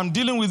 I'm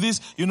dealing with this,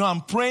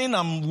 I'm praying,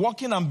 I'm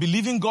walking, I'm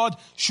believing God.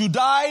 Should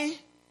I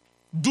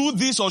do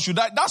this or should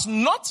I? That's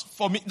not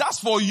for me. That's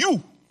for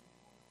you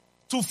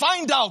to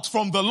find out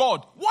from the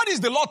Lord. What is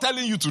the Lord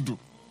telling you to do?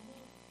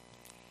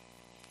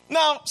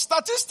 Now,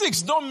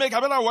 statistics don't make,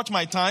 I better watch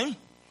my time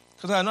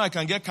because I know I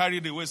can get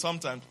carried away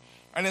sometimes.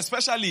 And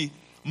especially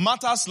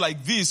matters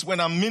like this when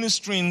I'm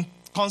ministering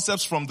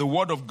concepts from the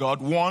Word of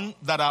God. One,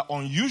 that are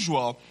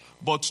unusual.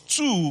 But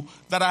two,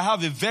 that I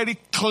have a very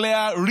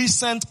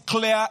recent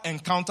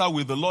encounter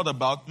with the Lord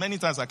about. Many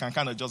times I can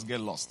kind of just get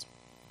lost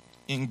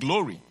in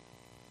glory.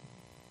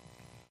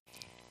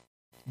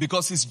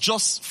 Because it's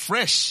just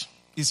fresh.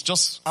 It's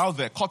just out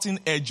there, cutting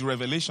edge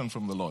revelation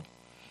from the Lord.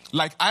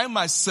 Like I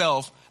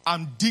myself,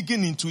 I'm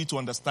digging into it to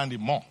understand it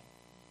more.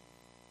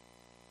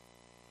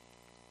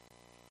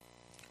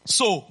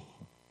 So,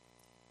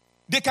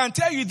 they can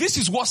tell you this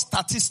is what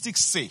statistics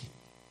say.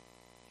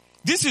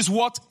 This is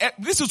what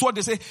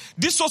they say.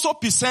 This also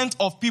percent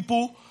of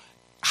people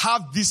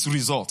have this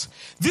result.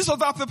 This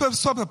other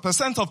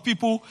percent of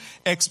people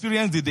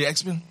experience the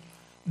experience.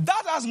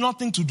 That has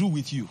nothing to do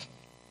with you.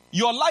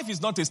 Your life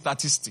is not a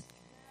statistic.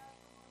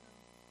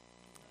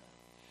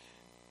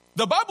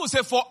 The Bible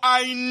says, for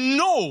I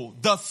know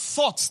the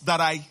thoughts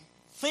that I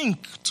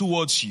think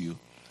towards you.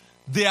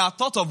 They are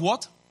thoughts of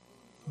what?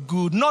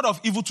 Good. Not of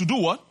evil, to do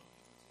what?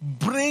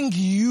 Bring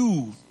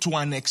you to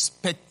an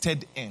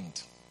expected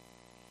end.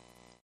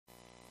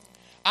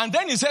 And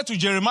then he said to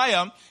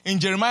Jeremiah, in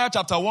Jeremiah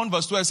chapter 1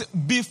 verse 12, he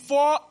said,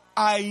 before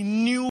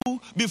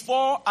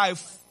I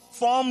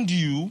formed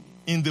you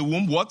in the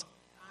womb, what?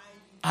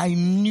 I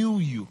knew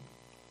you.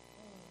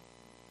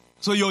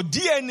 So your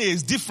DNA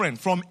is different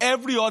from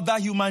every other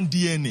human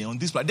DNA on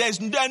this planet.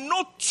 There are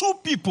no two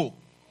people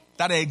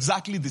that are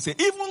exactly the same.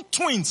 Even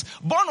twins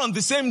born on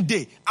the same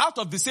day, out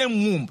of the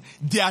same womb,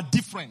 they are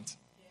different.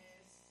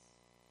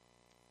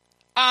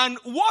 And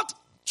what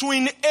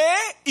twin A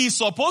is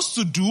supposed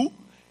to do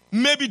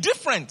may be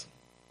different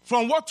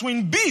from what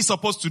twin B is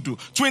supposed to do.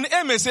 Twin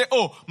A may say,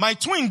 oh, my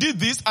twin did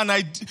this and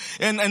I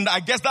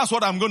guess that's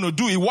what I'm going to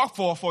do. It worked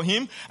for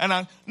him.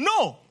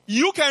 No,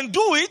 you can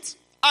do it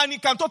and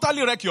it can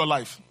totally wreck your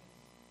life.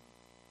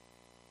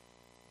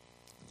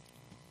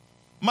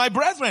 My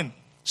brethren,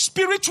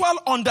 spiritual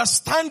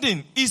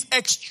understanding is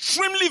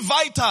extremely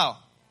vital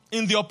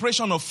in the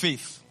operation of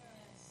faith.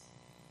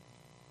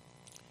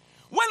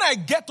 When I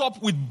get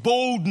up with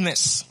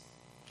boldness,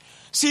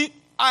 see,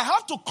 I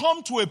have to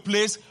come to a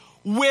place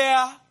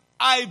where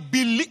I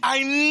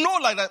know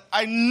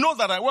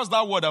that what's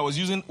that word I was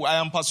using? I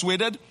am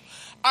persuaded.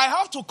 I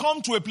have to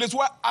come to a place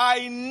where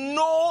I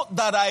know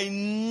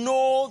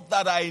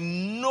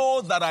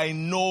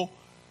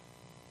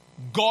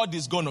God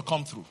is going to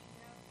come through.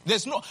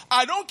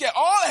 I don't care.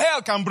 All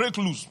hell can break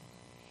loose.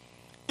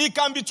 It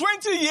can be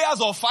 20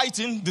 years of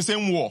fighting the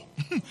same war.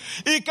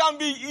 It can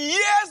be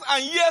years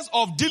and years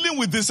of dealing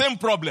with the same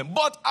problem.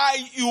 But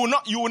you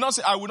will not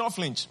say, I will not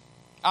flinch.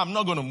 I'm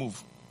not going to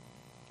move.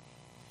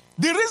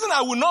 The reason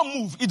I will not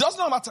move, it does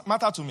not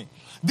matter to me.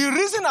 The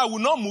reason I will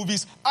not move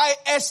is I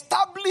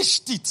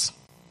established it.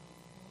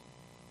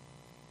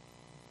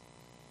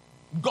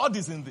 God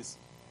is in this.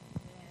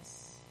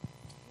 Yes.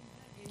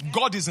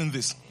 God is in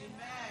this.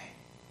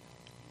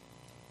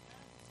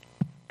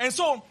 And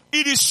so,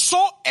 it is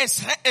so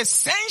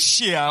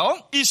essential.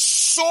 It's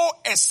so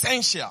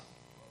essential.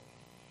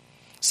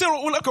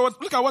 So, look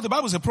at what the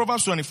Bible says,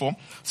 Proverbs 24.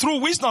 Through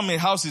wisdom a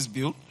house is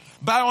built.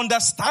 By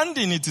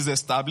understanding it is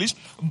established.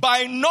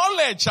 By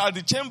knowledge shall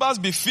the chambers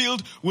be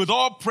filled with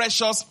all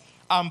precious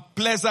and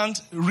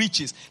pleasant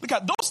riches. Look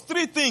at those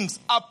three things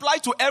apply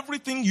to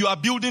everything you are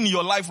building in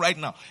your life right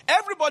now.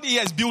 Everybody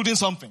here is building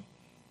something.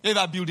 You're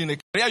either building a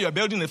career, you are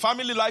building a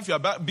family life, you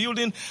are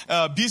building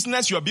a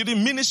business, you are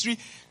building ministry.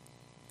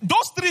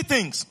 Those three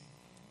things,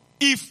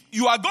 if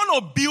you are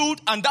going to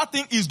build and that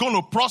thing is going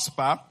to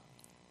prosper,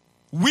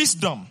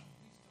 wisdom,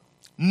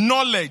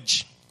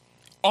 knowledge,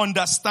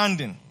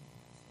 understanding.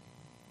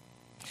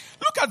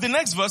 Look at the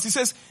next verse. It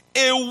says,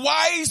 a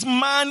wise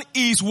man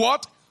is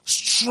what?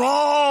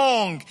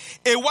 Strong.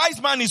 A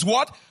wise man is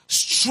what?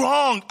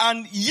 Strong.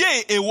 And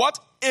yea, a what?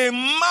 A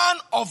man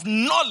of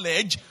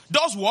knowledge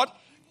does what?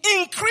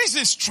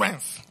 Increases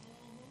strength.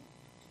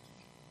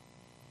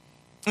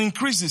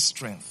 Increases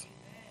strength.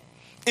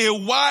 A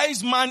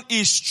wise man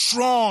is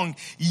strong.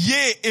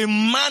 Yea, a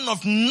man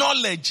of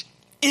knowledge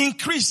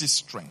increases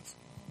strength.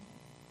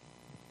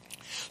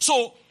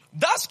 So,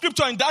 that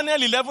scripture in Daniel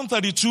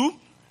 11:32,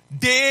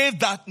 they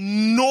that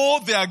know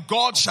their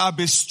God shall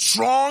be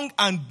strong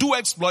and do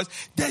exploits.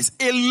 There's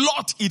a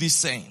lot it is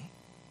saying.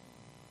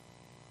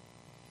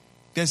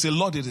 There's a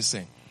lot it is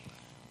saying.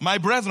 My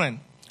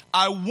brethren,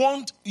 I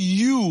want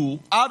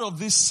you out of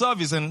this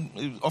service,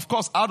 and of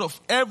course out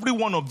of every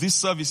one of these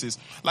services,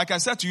 like I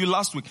said to you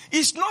last week,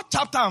 it's not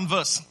chapter and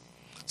verse.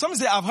 Some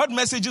say, I've heard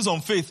messages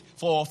on faith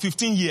for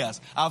 15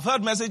 years. I've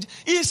heard message.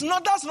 That's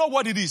not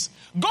what it is.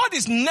 God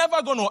is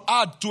never going to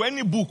add to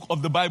any book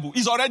of the Bible.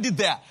 It's already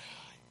there.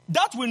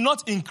 That will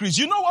not increase.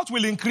 You know what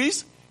will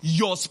increase?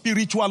 Your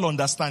spiritual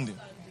understanding.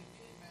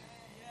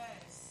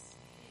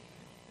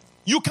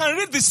 You can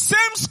read the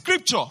same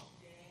scripture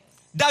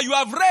that you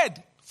have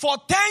read for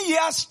 10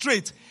 years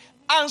straight,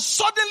 and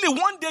suddenly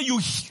one day you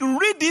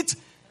read it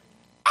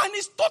and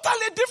it's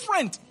totally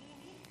different.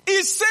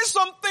 It says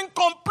something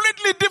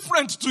completely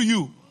different to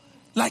you.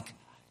 Like,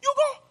 you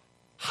go,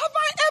 have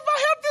I ever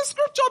heard this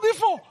scripture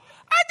before?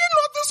 I didn't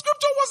know this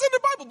scripture was in the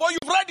Bible, but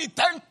you've read it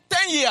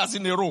 10 years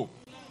in a row.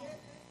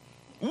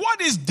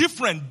 What is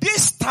different?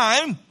 This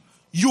time,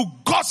 you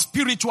got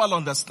spiritual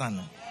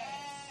understanding.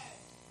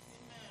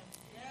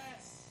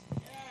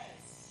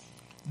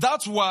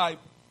 That's why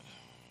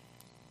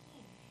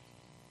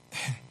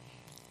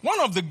one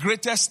of the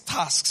greatest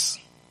tasks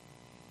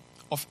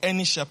of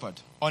any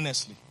shepherd,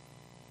 honestly,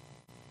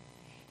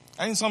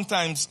 I think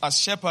sometimes as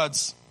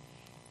shepherds,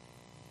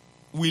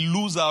 we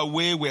lose our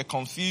way, we're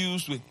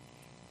confused.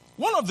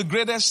 One of the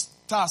greatest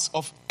tasks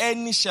of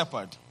any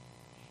shepherd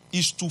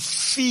is to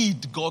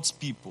feed God's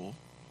people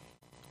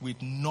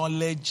with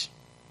knowledge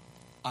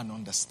and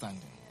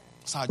understanding.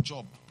 It's our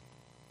job.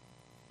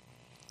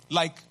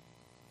 Like,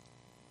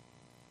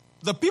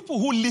 the people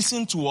who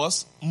listen to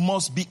us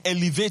must be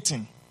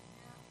elevating.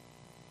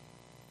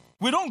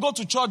 We don't go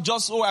to church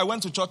just, I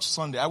went to church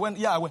Sunday. I went.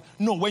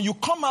 No, when you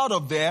come out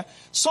of there,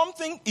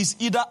 something is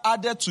either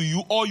added to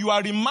you or you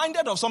are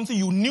reminded of something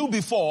you knew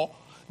before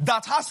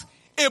that has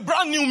a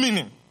brand new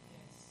meaning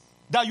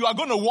that you are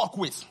going to walk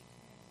with.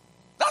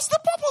 That's the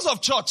purpose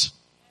of church.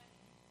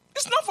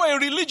 It's not for a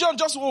religion,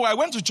 just, I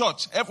went to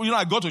church.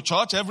 I go to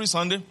church every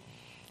Sunday.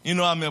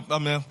 I'm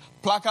a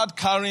placard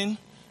carrying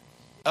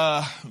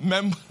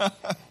member.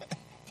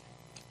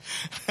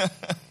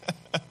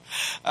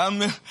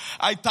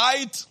 I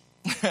tithe.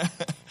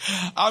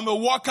 I'm a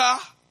worker.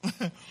 That's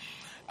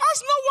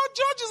not what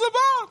church is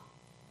about.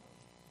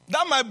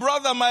 That my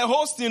brother, my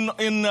host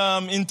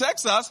in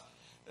Texas,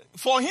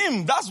 for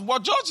him, that's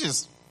what church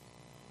is.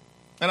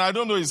 And I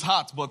don't know his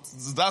heart, but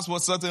that's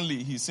what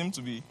certainly he seemed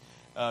to be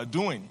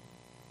doing.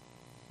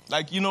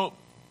 Like,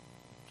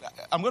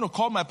 I'm going to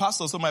call my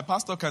pastor so my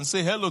pastor can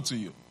say hello to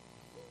you.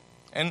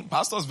 And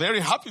pastor's very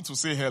happy to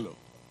say hello.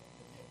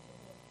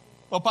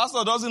 But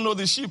pastor doesn't know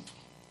the sheep.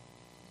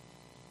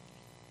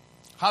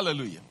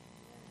 Hallelujah.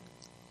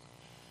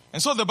 And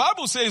so the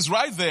Bible says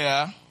right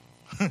there,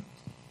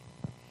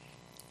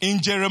 in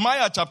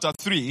Jeremiah chapter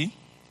 3,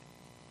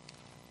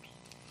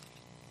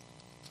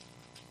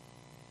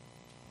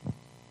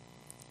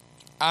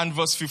 and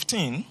verse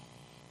 15,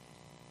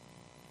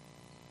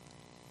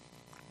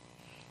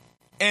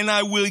 and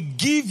I will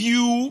give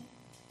you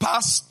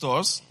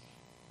pastors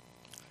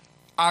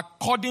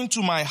according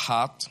to my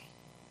heart,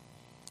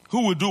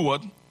 who will do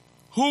what?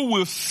 Who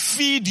will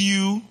feed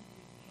you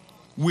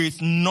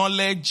with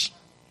knowledge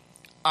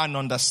and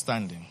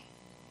understanding.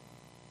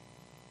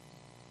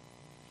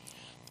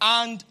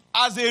 And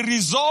as a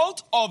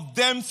result of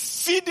them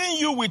feeding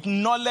you with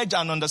knowledge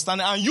and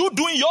understanding, and you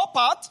doing your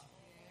part,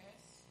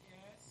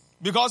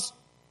 because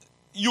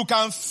you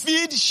can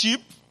feed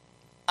sheep,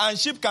 and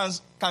sheep can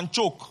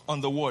choke on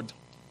the word.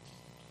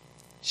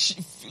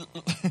 Sheep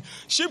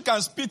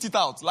can spit it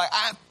out. Like,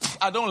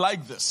 I don't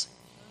like this.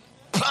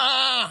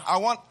 I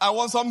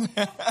want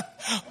something.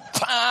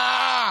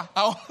 I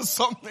want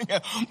something.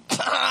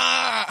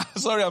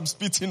 Sorry, I'm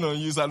spitting on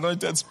you. It's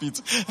anointed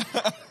spit.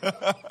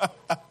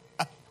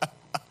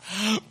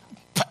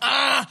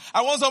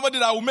 I want somebody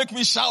that will make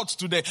me shout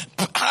today.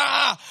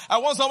 I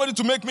want somebody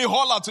to make me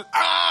holler.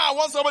 I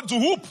want somebody to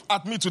whoop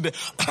at me today.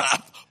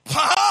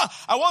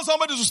 I want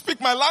somebody to speak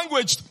my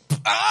language.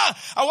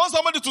 I want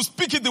somebody to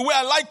speak it the way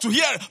I like to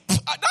hear.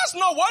 That's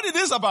not what it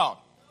is about.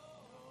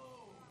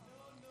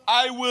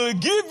 I will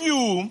give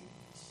you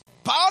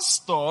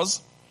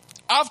pastors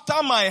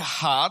after my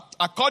heart,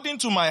 according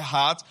to my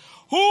heart,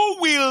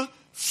 who will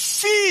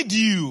feed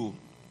you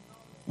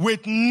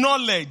with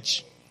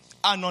knowledge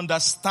and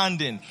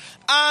understanding.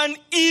 And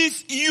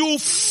if you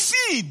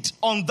feed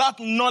on that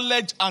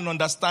knowledge and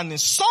understanding,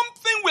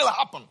 something will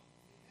happen.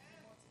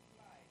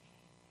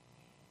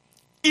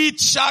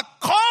 It shall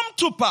come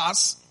to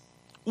pass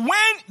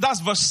that's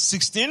verse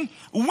 16,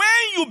 when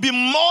you be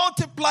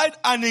multiplied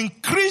and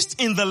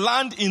increased in the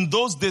land in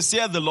those days,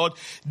 saith the Lord,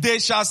 they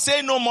shall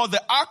say no more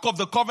the ark of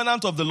the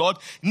covenant of the Lord,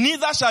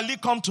 neither shall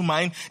it come to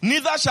mind,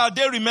 neither shall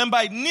they remember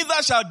it,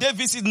 neither shall they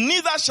visit,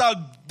 neither shall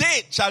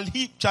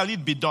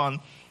it be done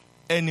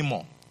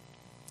anymore.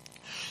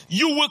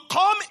 You will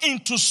come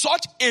into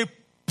such a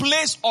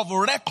place of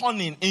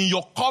reckoning in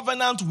your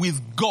covenant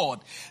with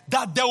God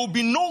that there will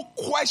be no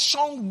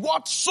question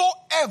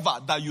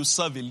whatsoever that you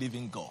serve a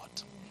living God.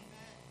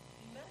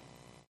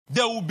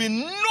 There will be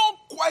no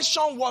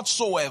question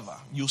whatsoever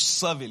you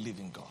serve a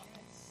living God.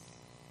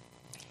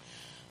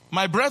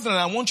 My brethren,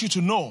 I want you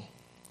to know,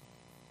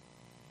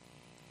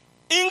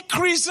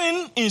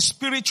 increasing in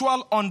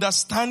spiritual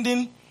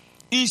understanding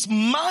is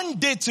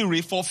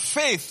mandatory for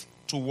faith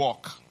to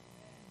walk.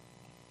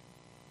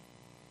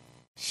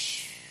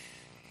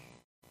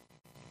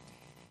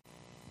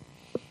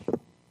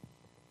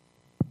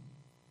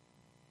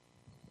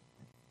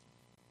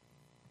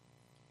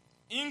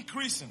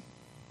 Increasing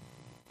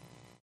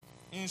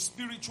in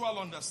spiritual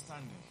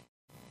understanding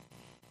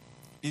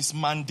is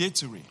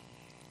mandatory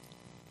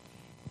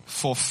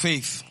for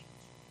faith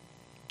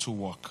to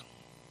walk.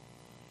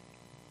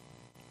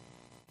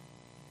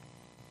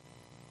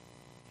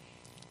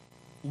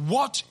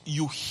 What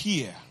you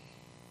hear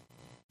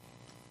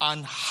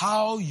and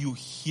how you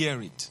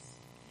hear it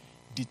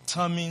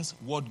determines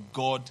what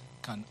God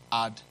can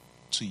add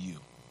to you.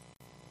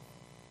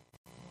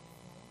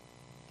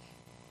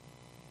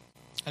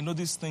 I know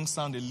these things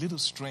sound a little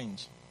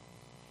strange,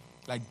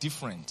 like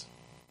different.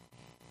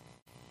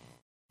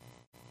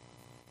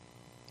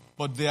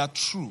 But they are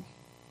true.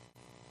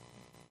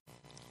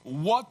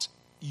 What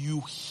you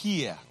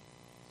hear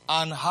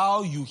and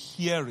how you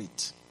hear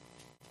it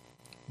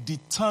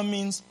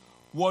determines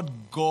what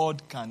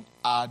God can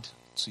add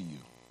to you.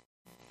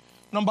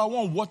 Number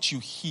one, what you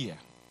hear.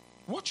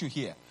 What you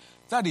hear.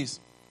 That is,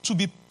 to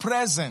be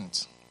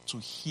present to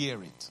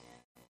hear it.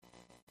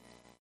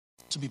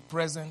 To be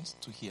present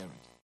to hear it.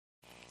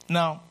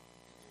 Now,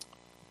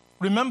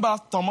 remember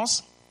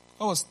Thomas?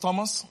 What was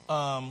Thomas?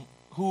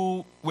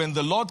 Who, when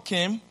the Lord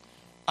came,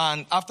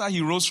 and after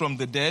he rose from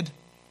the dead,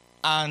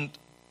 and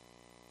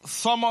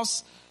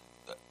Thomas,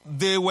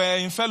 they were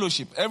in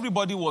fellowship.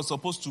 Everybody was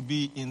supposed to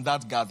be in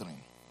that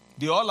gathering.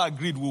 They all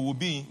agreed we will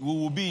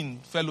be in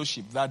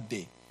fellowship that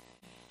day.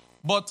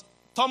 But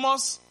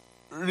Thomas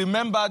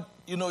remembered,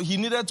 he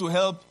needed to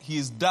help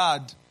his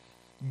dad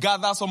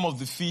gather some of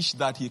the fish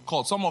that he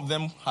caught. Some of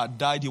them had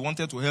died. He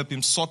wanted to help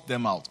him sort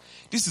them out.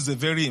 This is a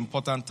very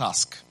important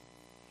task.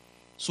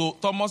 So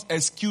Thomas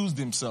excused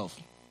himself.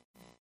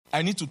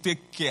 I need to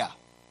take care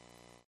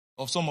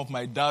of some of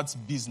my dad's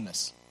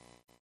business.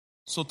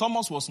 So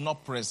Thomas was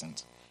not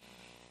present.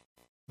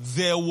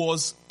 There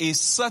was a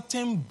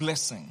certain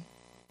blessing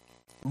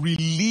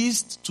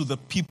released to the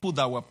people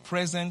that were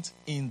present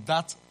in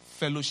that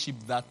fellowship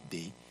that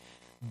day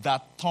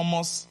that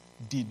Thomas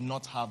did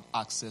not have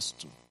access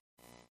to.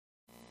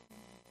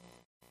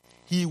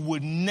 He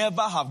would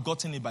never have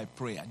gotten it by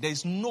prayer. There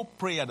is no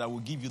prayer that will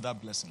give you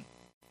that blessing.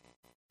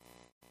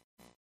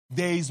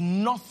 There is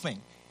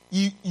nothing.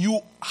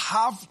 You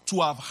have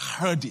to have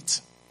heard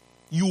it.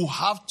 You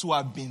have to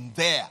have been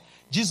there.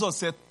 Jesus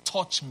said,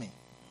 touch me.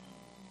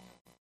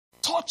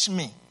 Touch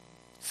me.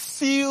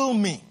 Feel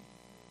me.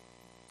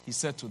 He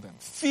said to them,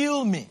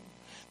 feel me.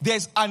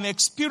 There's an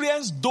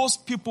experience those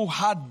people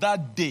had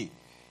that day.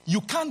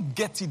 You can't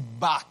get it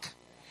back.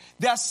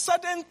 There are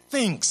certain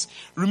things.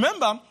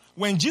 Remember,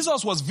 when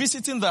Jesus was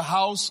visiting the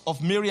house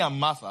of Mary and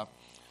Martha,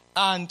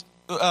 and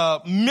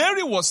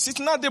Mary was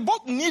sitting there, they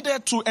both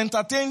needed to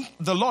entertain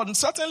the Lord. And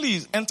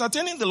certainly,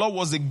 entertaining the Lord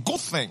was a good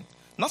thing.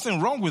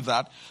 Nothing wrong with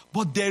that.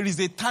 But there is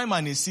a time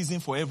and a season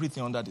for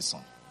everything under the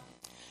sun.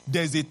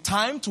 There's a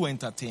time to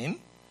entertain,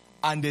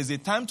 and there's a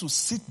time to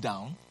sit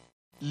down,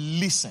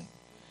 listen.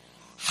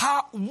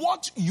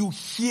 What you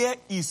hear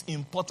is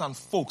important,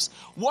 folks.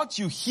 What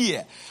you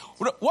hear.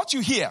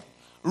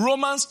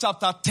 Romans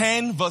chapter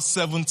 10, verse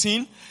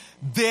 17.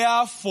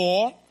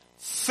 Therefore,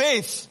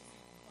 faith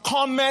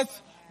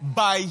cometh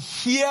by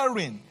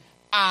hearing,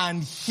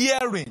 and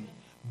hearing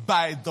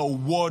by the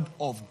word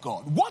of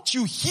God. What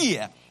you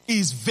hear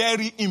is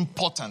very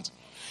important.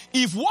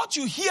 If what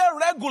you hear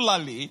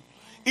regularly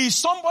is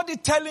somebody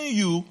telling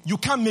you, you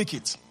can't make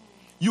it,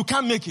 you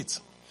can't make it,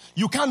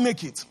 you can't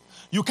make it,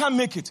 you can't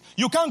make it,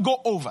 you can't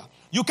go over,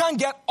 you can't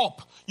get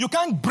up, you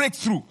can't break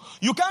through,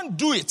 you can't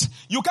do it,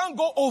 you can't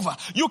go over,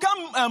 you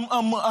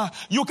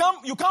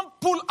can't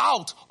pull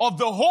out of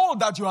the hole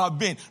that you have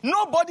been.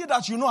 Nobody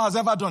that you know has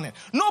ever done it.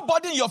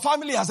 Nobody in your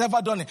family has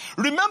ever done it.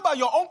 Remember,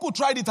 your uncle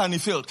tried it and he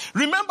failed.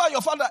 Remember,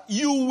 your father.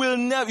 You will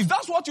never. If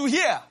that's what you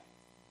hear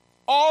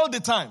all the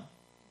time,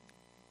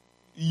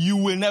 you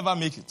will never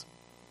make it.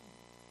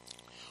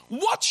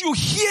 What you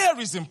hear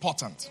is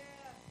important.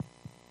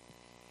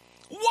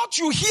 What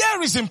you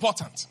hear is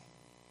important.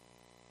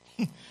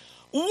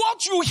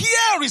 What you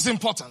hear is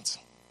important.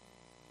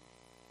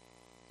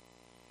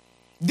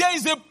 There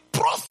is a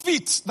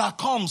profit that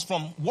comes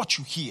from what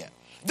you hear.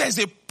 There is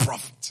a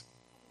profit.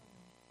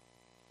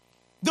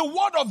 The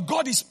word of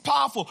God is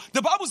powerful.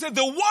 The Bible says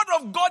the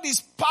word of God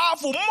is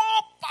powerful,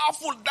 more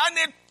powerful than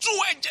a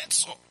two-edged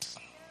sword.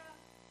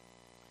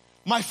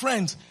 My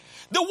friend,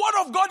 the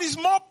word of God is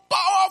more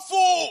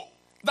powerful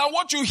than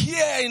what you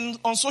hear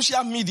on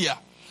social media.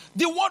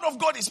 The word of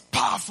God is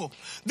powerful.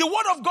 The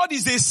word of God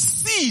is a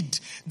seed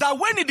that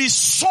when it is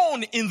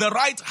sown in the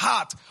right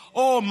heart,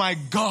 oh my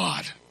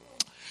God,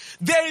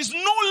 there is no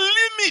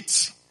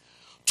limit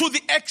to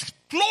the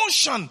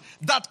explosion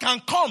that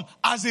can come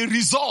as a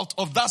result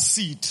of that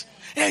seed.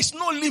 There is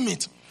no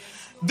limit.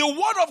 The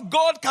word of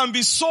God can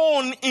be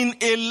sown in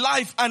a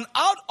life, and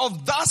out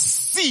of that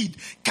seed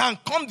can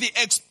come the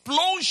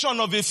explosion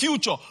of a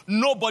future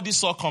nobody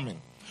saw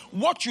coming.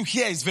 What you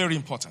hear is very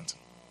important.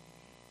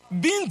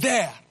 Being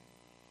there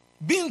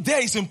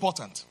is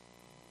important.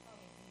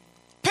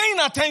 Paying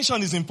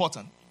attention is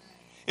important.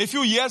 A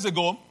few years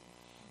ago,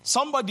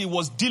 somebody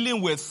was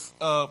dealing with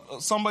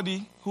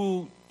somebody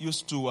who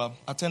used to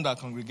attend our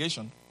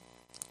congregation,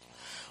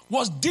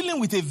 was dealing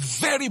with a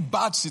very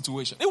bad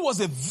situation. It was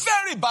a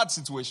very bad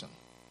situation.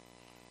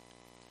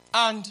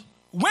 And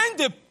when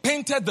they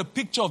painted the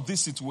picture of this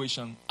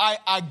situation, I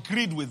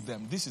agreed with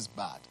them. This is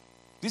bad.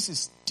 This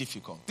is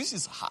difficult. This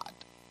is hard.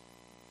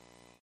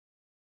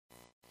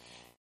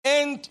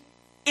 And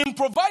in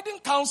providing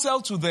counsel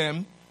to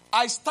them,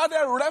 I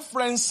started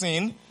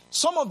referencing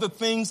some of the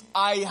things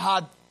I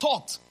had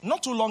taught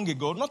not too long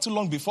ago, not too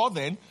long before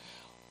then,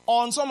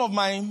 on some of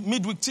my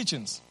midweek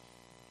teachings.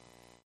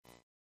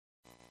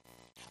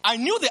 I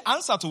knew the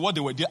answer to what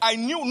they were doing. I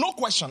knew, no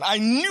question. I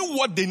knew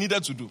what they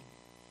needed to do.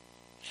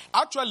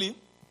 Actually,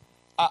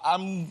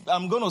 I'm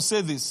going to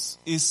say this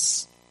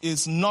is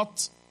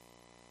not.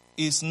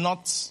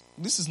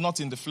 This is not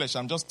in the flesh.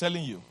 I'm just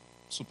telling you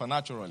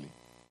supernaturally.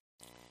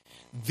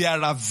 There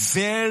are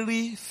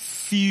very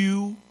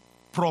few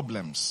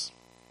problems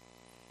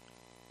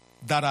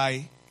that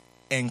I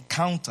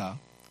encounter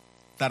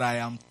that I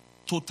am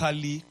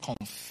totally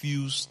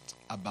confused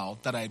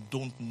about, that I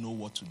don't know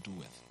what to do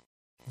with.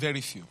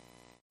 Very few.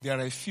 There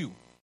are a few.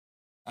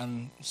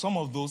 And some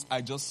of those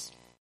I just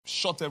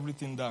shut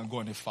everything down and go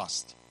on a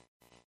fast.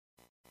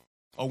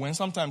 Or when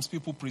sometimes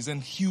people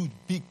present huge,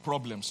 big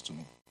problems to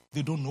me,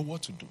 they don't know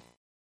what to do.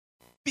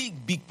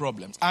 Big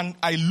problems. And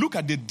I look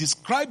at it,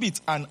 describe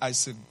it, and I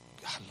say,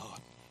 ah,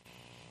 Lord.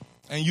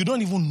 And you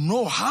don't even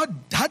know how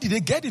did they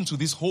get into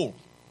this hole.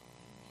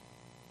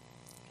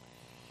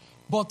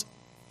 But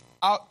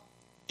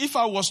if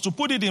I was to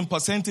put it in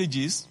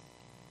percentages,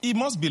 it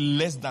must be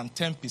less than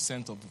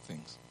 10% of the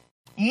things.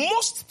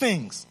 Most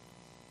things,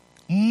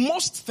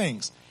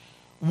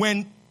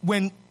 when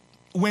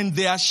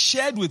they are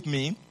shared with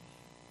me,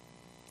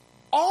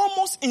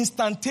 almost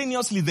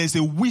instantaneously there's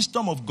a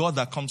wisdom of God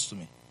that comes to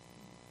me.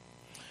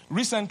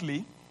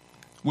 Recently,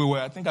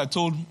 I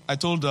told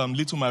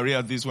little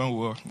Maria this when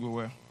we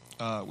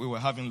were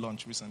having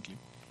lunch recently.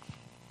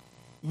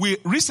 We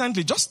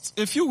recently, just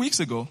a few weeks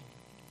ago,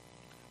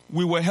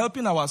 we were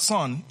helping our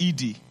son,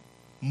 Edie,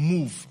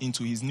 move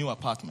into his new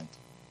apartment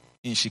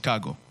in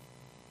Chicago.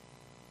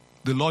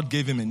 The Lord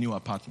gave him a new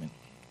apartment.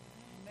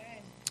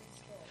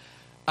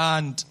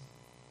 And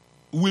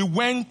we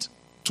went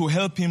to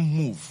help him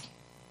move.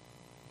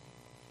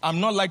 I'm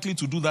not likely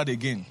to do that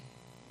again.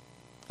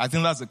 I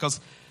think that's because,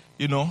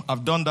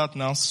 I've done that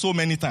now so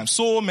many times.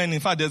 In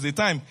fact, there's a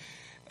time,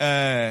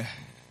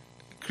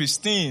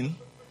 Christine,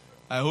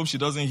 I hope she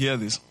doesn't hear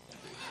this.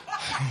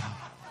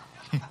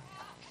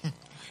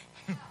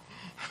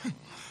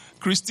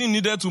 Christine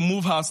needed to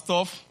move her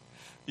stuff.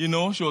 She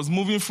was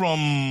moving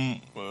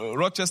from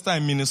Rochester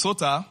in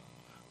Minnesota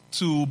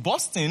to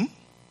Boston.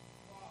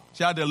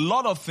 She had a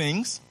lot of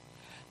things.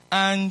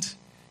 And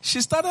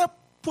she started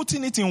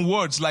putting it in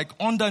words, like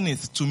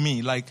underneath to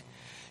me. Like,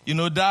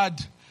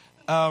 Dad,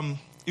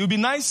 it would be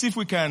nice if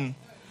we can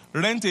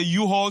rent a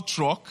U-Haul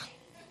truck.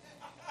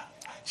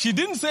 She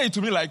didn't say it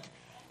to me like,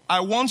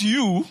 I want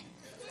you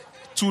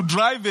to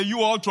drive a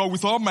U-Haul truck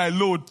with all my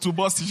load to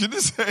Boston. She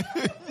didn't say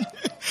it.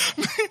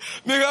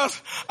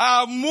 Because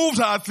I've moved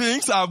her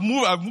things. I've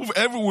moved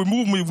everywhere.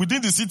 We move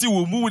within the city.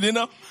 We move within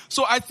her.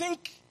 So I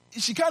think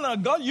she kind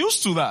of got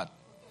used to that.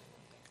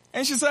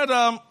 And she said,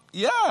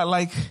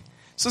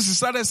 so she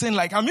started saying,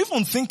 I'm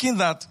even thinking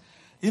that,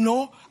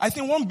 I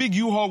think one big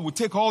U-Haul would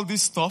take all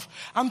this stuff.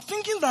 I'm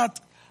thinking that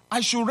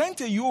I should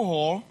rent a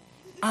U-Haul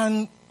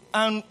and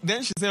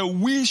then she said,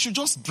 we should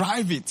just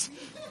drive it.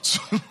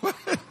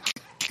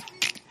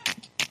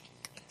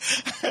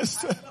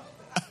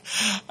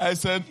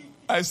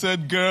 I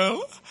said,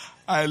 girl,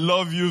 I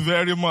love you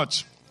very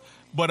much.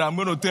 But I'm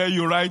going to tell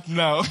you right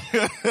now,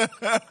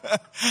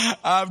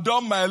 I've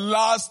done my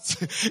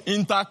last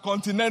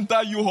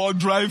intercontinental U-Haul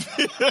drive.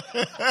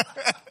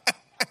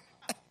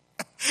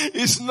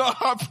 It's not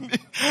happening.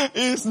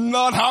 It's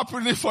not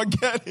happening.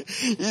 Forget it.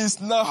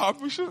 It's not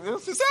happening. She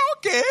said,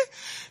 okay.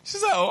 She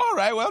said, all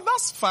right. Well,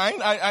 that's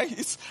fine. I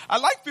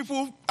like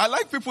people,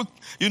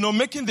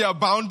 making their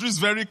boundaries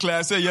very clear.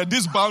 I say, yeah,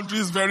 this boundary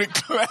is very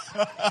clear.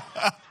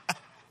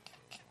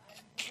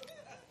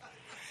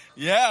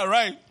 Yeah,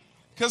 right.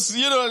 Because,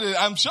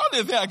 I'm sure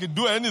they think I could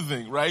do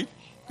anything, right?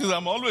 Because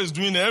I'm always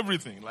doing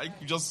everything.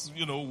 Like, just,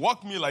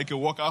 walk me like a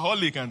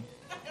workaholic.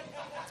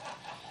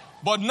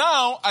 But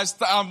now,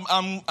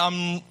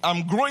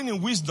 I'm growing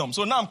in wisdom.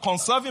 So now I'm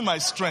conserving my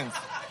strength.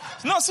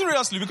 No,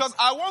 seriously, because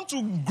I want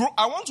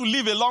to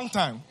live a long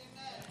time.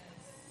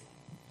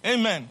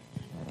 Amen.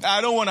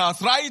 I don't want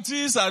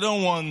arthritis. I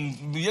don't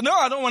want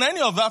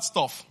any of that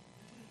stuff.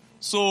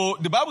 So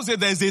the Bible says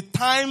there's a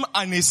time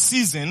and a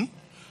season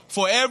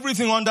for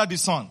everything under the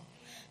sun.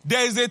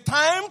 There is a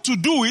time to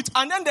do it,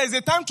 and then there's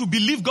a time to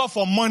believe God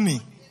for money.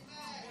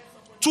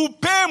 To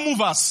pay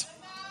movers.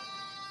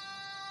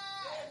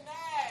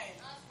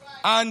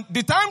 And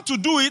the time to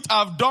do it,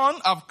 I've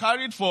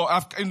carried for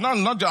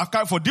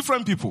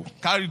different people.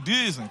 Carried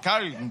this and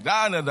carried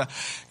that and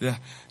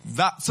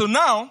that. So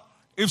now,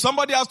 if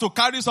somebody has to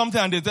carry something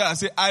and they tell, I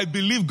say, I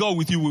believe God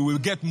with you, we will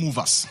get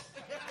movers.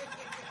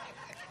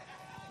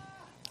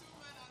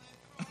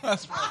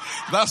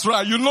 That's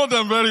right. You know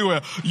them very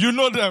well. You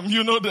know them.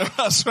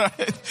 That's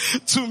right.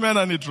 2 men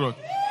and a truck.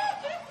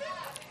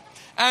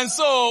 And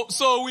so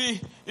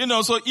we,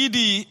 so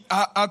Edie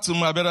had to,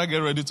 I better get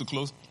ready to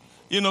close.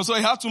 So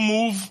he had to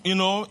move,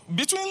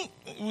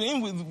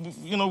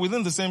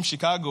 within the same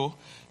Chicago.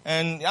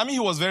 And he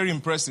was very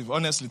impressive,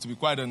 honestly, to be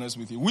quite honest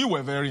with you. We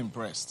were very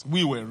impressed.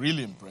 We were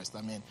really impressed.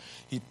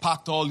 He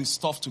packed all his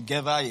stuff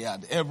together. He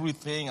had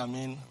everything.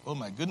 Oh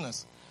my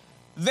goodness.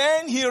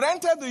 Then he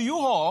rented the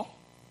U-Haul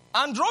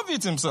and drove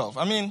it himself.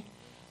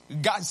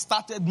 Guys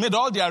made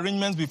all the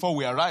arrangements before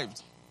we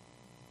arrived.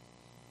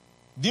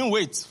 Didn't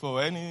wait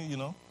for any,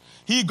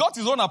 He got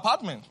his own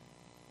apartment.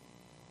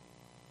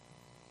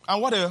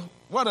 And what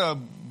a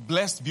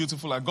blessed,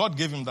 beautiful life. God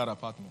gave him that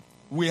apartment.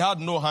 We had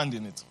no hand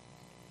in it.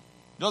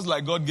 Just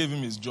like God gave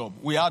him his job.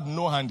 We had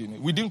no hand in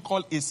it. We didn't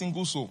call a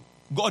single soul.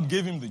 God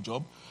gave him the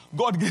job.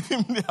 God gave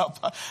him the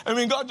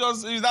apartment.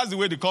 That's the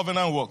way the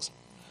covenant works.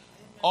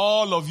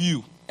 All of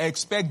you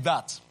expect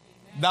that.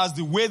 That's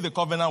the way the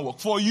covenant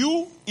works. For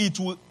you, it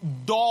will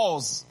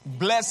doors,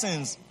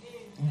 blessings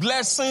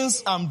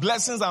and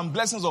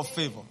blessings of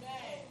favor.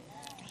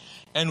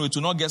 Anyway,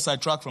 to not get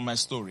sidetracked from my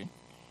story.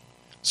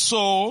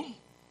 So,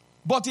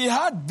 but they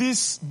had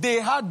this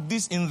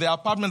in the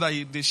apartment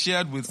that they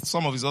shared with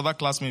some of his other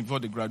classmates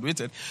before they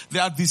graduated. They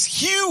had this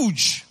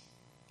huge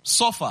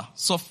sofa.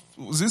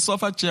 Was this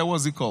sofa chair?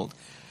 What's it called?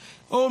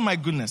 Oh my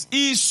goodness.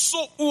 It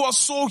was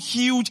so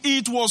huge.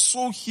 It was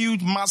so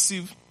huge,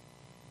 massive.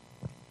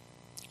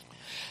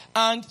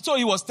 And so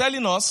he was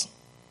telling us,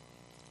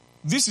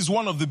 this is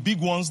one of the big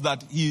ones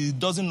that he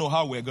doesn't know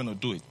how we're going to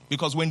do it.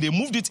 Because when they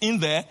moved it in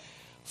there,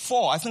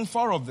 four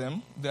of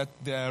them,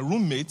 their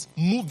roommates,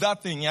 moved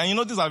that thing. And you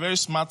know, these are very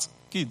smart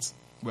kids.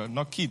 Well,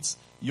 not kids,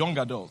 young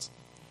adults.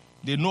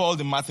 They know all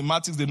the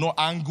mathematics, they know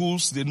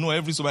angles, they know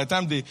everything. So by the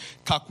time they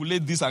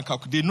calculate this and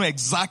they know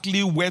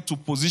exactly where to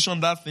position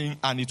that thing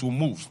and it will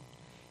move.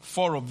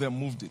 4 of them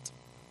moved it.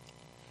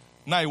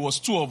 Now it was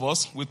 2 of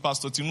us with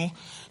Pastor Tinu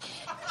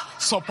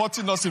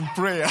supporting us in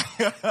prayer.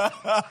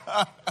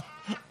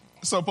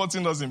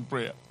 Supporting us in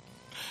prayer.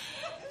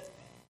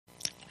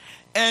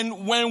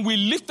 And when we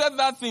lifted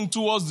that thing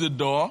towards the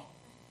door,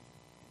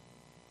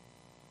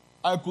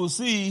 I could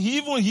see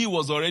even he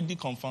was already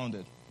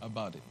confounded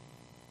about it.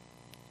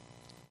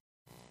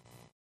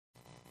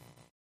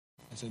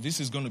 I said, this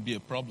is going to be a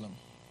problem.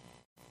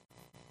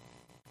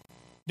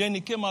 Then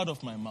it came out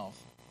of my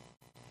mouth.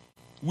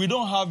 We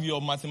don't have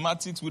your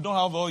mathematics. We don't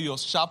have all your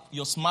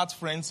smart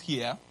friends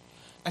here.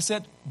 I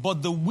said,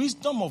 but the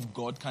wisdom of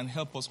God can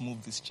help us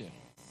move this chair.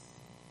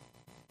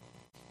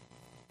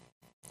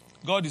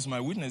 God is my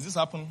witness. This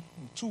happened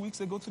 2 weeks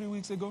ago, 3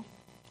 weeks ago.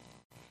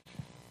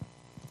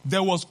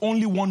 There was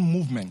only one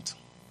movement.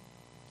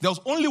 There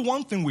was only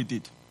one thing we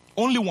did.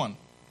 Only one.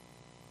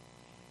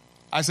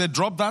 I said,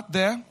 drop that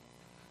there.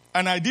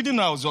 And I didn't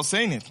know, I was just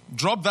saying it.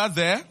 Drop that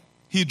there.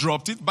 He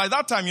dropped it. By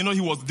that time, you know,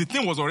 the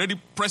thing was already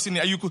pressing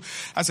it.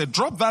 I said,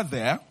 drop that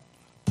there.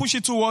 Push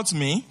it towards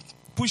me.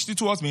 Pushed it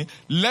towards me.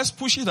 Let's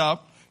push it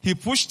up. He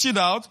pushed it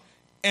out.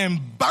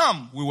 And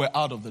bam, we were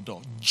out of the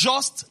door.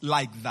 Just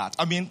like that.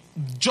 I mean,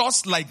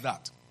 just like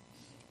that.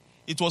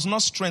 It was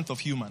not strength of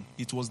human.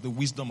 It was the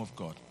wisdom of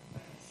God.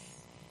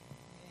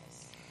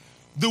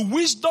 The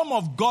wisdom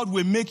of God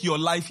will make your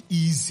life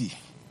easy.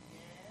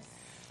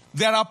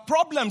 There are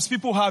problems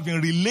people have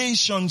in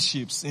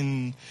relationships,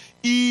 in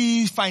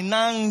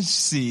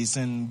finances,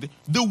 and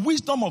the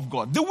wisdom of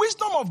God. The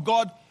wisdom of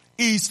God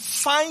is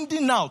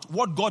finding out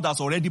what God has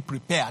already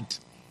prepared.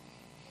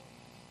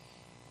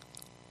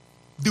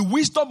 The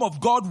wisdom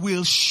of God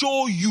will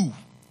show you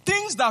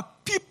things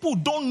that people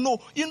don't know.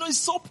 You know, it's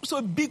so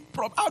a big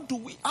problem. How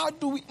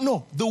do we?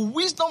 No, the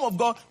wisdom of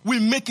God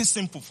will make it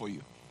simple for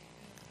you.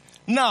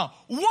 Now,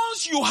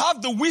 once you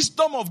have the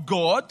wisdom of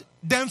God,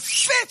 then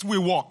faith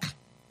will work.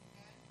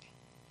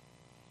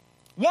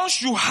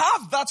 Once you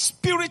have that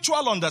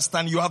spiritual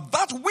understanding, you have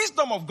that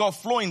wisdom of God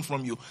flowing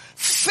from you,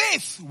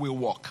 faith will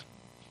work.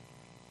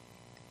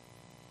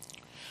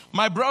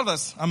 My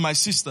brothers and my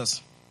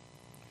sisters,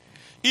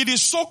 it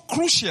is so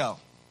crucial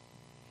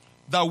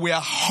that we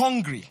are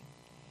hungry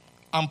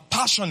and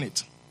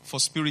passionate for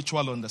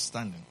spiritual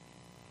understanding.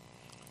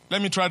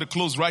 Let me try to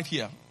close right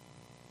here.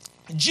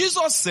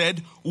 Jesus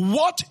said,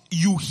 what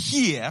you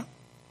hear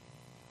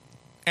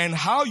and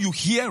how you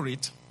hear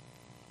it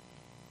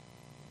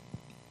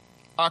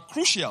are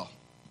crucial.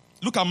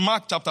 Look at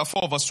Mark chapter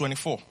 4 verse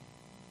 24.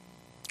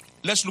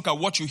 Let's look at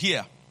what you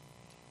hear.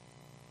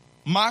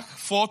 Mark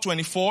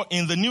 4:24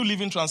 in the New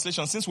Living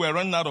Translation. Since we're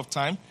running out of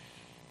time,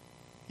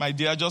 my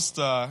dear, just,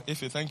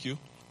 Ife, thank you.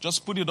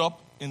 Just put it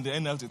up in the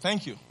NLT.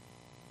 Thank you.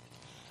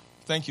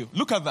 Thank you.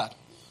 Look at that.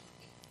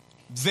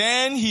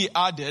 Then he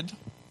added,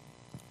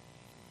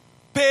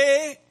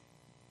 pay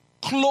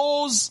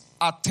close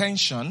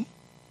attention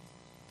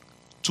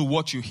to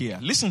what you hear.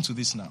 Listen to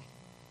this now.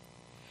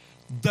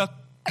 The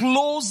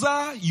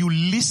closer you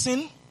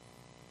listen,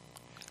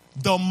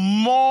 the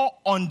more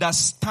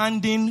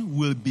understanding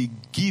will be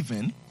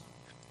given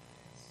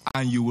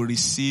and you will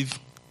receive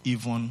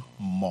even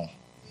more.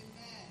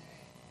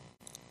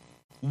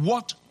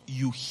 What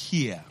you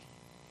hear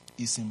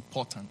is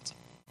important.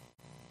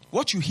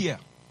 What you hear.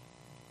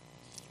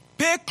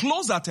 Pay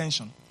close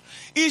attention.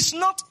 It's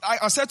not,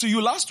 I said to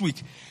you last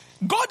week,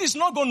 God is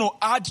not going to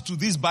add to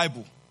this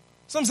Bible.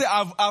 Some say,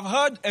 I've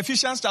heard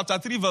Ephesians chapter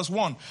 3 verse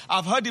 1.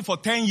 I've heard it for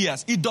 10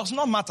 years. It does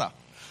not matter.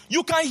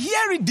 You can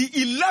hear it the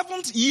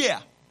 11th year,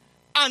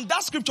 and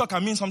that scripture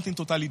can mean something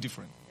totally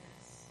different.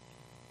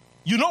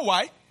 You know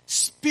why?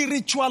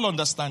 Spiritual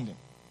understanding.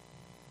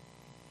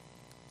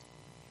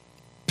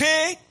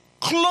 Pay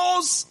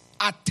close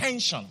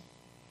attention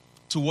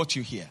to what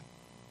you hear.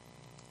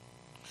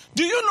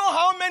 Do you know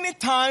how many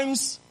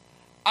times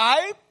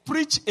I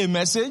preach a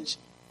message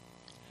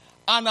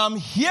and I'm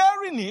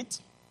hearing it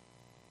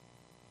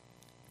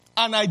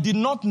and I did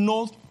not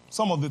know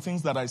some of the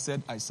things that I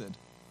said?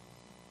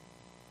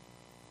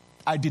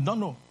 I did not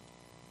know.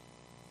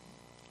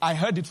 I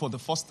heard it for the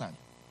first time.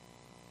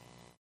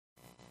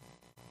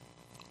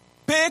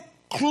 Pay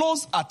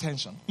close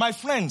attention. My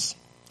friends,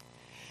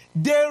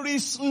 there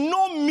is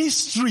no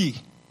mystery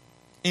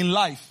in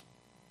life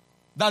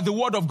that the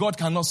Word of God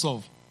cannot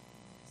solve.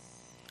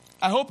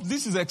 I hope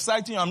this is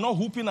exciting. I'm not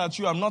whooping at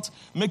you. I'm not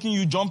making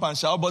you jump and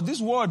shout. But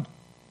this Word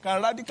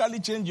can radically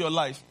change your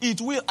life.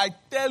 It will, I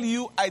tell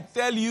you,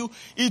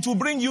 it will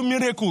bring you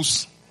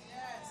miracles.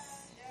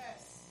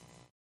 Yes.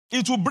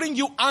 It will bring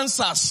you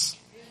answers.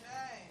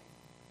 Amen.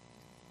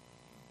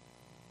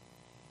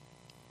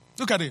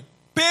 Look at it.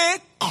 Pay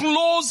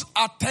close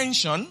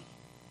attention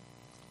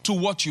to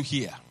what you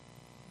hear.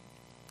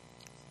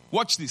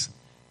 Watch this.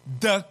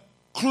 The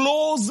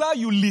closer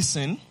you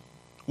listen,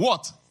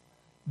 what?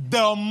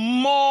 The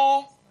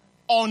more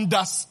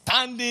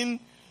understanding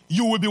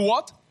you will be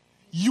what?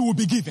 You will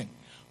be given.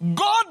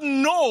 God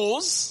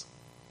knows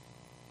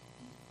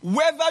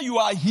whether you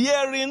are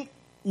hearing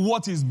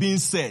what is being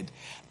said.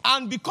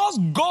 And because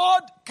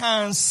God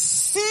can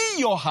see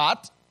your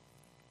heart,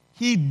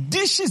 He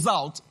dishes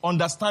out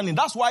understanding.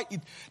 That's why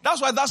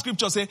that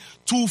scripture says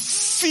to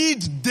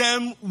feed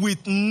them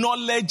with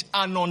knowledge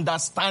and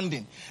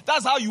understanding.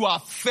 That's how you are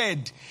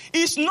fed.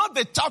 It's not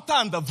the chapter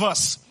and the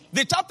verse.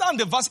 The chapter and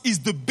the verse is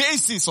the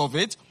basis of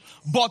it,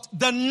 but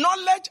the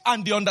knowledge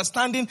and the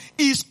understanding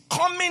is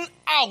coming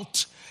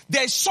out.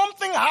 There's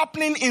something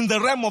happening in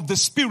the realm of the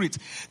spirit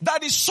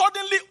that is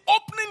suddenly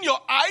opening your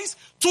eyes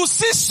to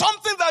see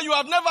something that you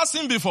have never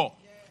seen before.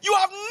 You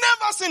have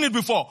never seen it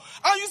before.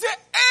 And you say,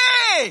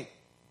 hey,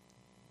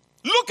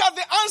 look at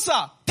the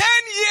answer. 10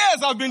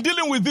 years I've been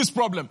dealing with this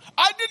problem.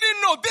 I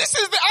didn't know. This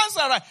is the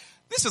answer. Right?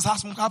 This has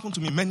happened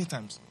to me many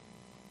times.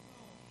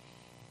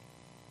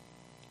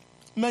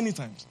 Many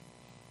times.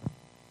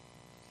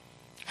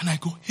 And I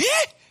go,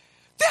 hey,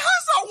 the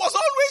answer was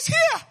always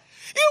here.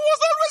 It was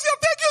always here.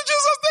 Thank you,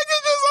 Jesus. Thank you,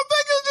 Jesus.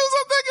 Thank you,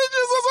 Jesus. Thank you,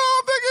 Jesus.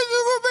 Oh, thank you,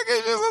 Jesus. Thank you,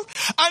 Jesus.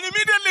 And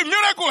immediately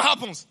miracle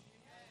happens.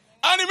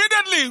 And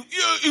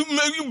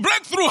immediately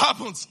breakthrough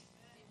happens.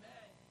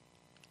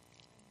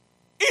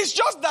 It's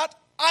just that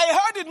I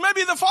heard it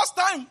maybe the first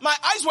time. My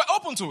eyes were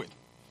open to it.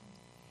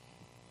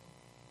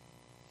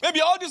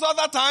 Maybe all these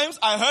other times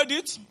I heard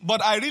it,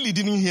 but I really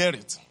didn't hear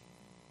it.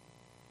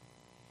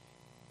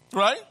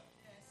 Right? Yes.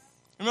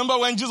 Remember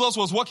when Jesus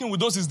was walking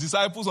with his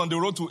disciples on the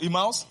road to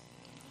Emmaus?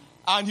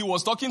 And he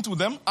was talking to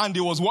them, and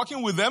he was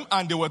walking with them,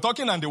 and they were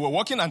talking, and they were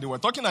walking, and they were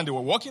talking, and they were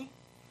walking.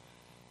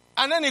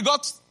 And then he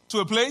got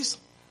to a place,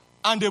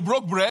 and they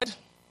broke bread.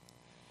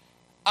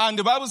 And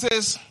the Bible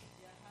says,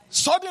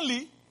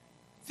 suddenly,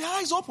 their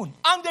eyes opened,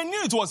 and they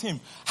knew it was him.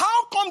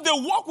 How come they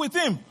walked with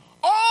him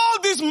all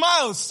these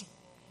miles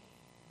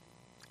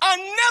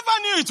and never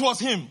knew it was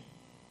him?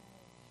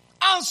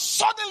 And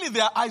suddenly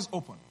their eyes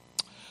opened.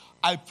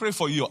 I pray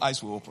for you, your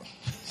eyes will open.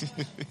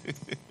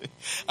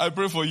 I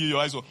pray for you, your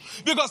eyes will open.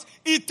 Because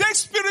it takes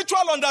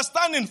spiritual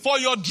understanding for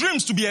your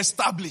dreams to be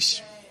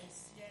established.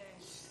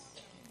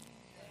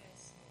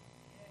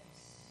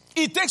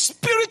 It takes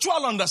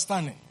spiritual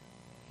understanding.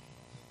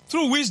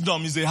 Through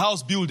wisdom is a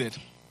house builded.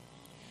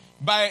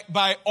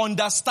 By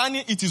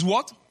understanding, it is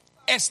what?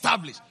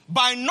 Established.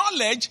 By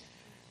knowledge,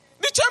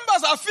 the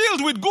chambers are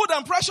filled with good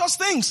and precious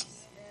things.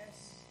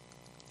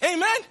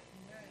 Amen?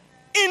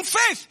 In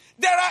faith,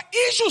 there are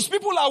issues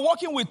people are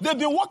working with. They've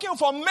been working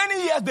for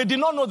many years. They did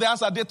not know the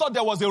answer. They thought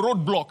there was a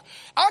roadblock.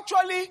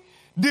 Actually,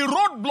 the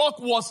roadblock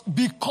was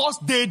because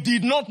they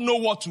did not know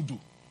what to do.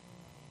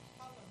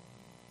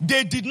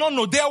 They did not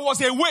know. There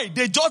was a way.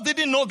 They just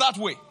didn't know that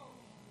way.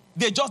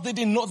 They just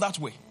didn't know that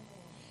way.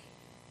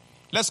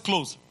 Let's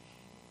close.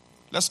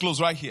 Let's close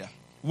right here.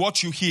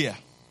 What you hear.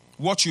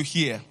 What you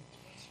hear.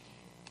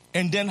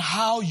 And then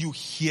how you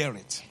hear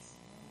it.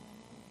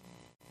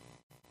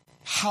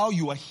 How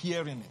you are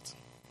hearing it.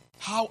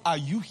 How are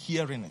you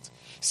hearing it?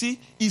 See,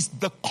 it's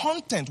the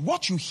content,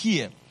 what you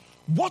hear,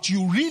 what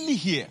you really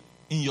hear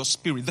in your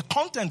spirit. The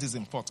content is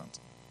important.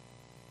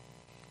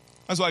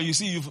 That's why you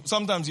see,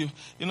 sometimes you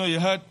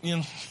heard,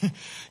 maybe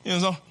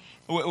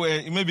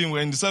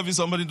when in the service,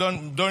 somebody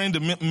during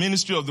the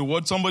ministry of the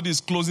word, somebody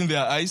is closing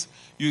their eyes.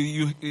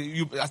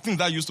 I think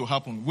that used to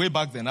happen way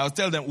back then. I'll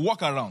tell them,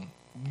 walk around.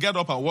 Get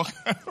up and walk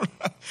around.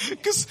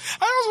 Because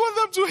I just want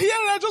them to hear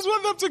it. I just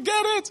want them to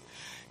get it.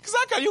 Because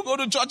how can you go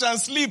to church and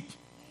sleep?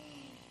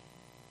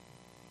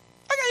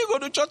 How can you go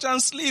to church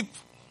and sleep?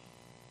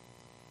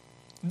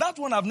 That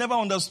one I've never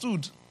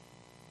understood.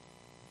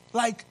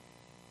 Like,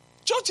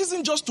 church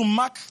isn't just to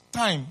mark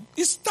time.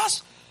 It's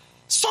that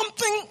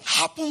something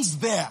happens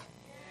there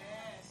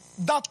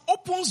that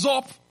opens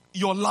up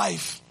your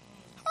life.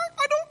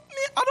 I don't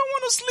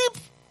want to sleep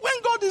when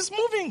God is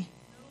moving.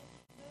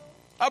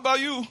 How about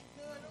you? No,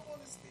 I don't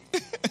want to sleep.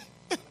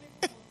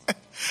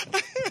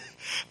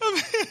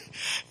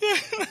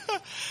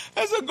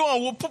 I said,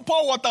 go and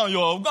pour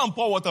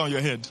water on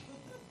your head.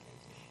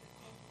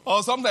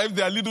 Or sometimes if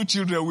there are little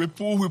children, we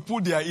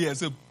pull their ear.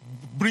 Say,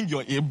 bring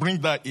your ear, bring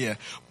that ear.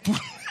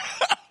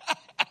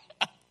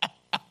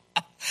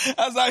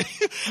 As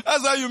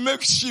how you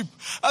make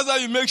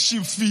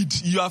sheep feed.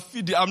 You are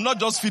feeding. I'm not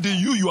just feeding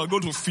you. You are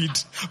going to feed.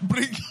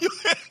 Bring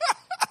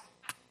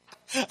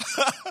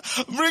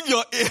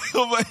your ear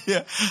over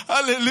here.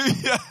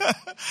 Hallelujah.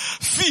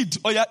 Feed.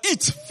 Oh yeah,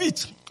 eat.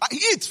 Feed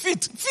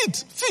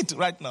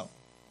right now.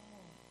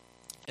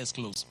 Let's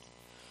close.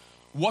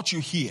 What you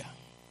hear.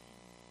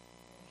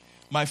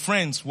 My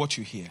friends, what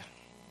you hear.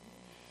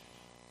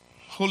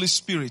 Holy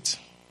Spirit,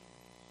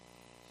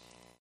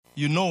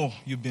 you know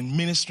you've been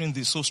ministering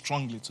this so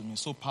strongly to me,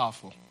 so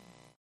powerful.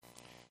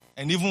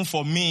 And even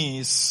for me,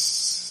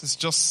 it's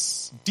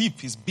just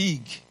deep, it's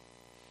big.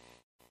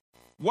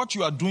 What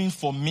you are doing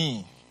for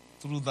me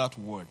through that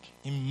word,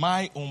 in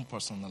my own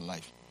personal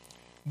life,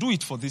 do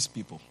it for these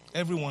people,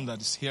 everyone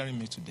that is hearing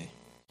me today.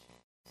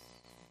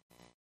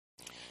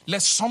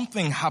 let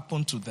something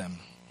happen to them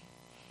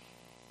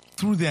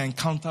through their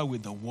encounter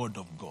with the Word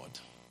of God.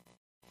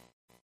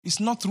 It's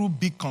not through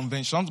big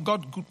conventions.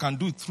 God can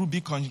do it through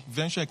big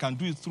convention. He can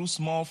do it through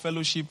small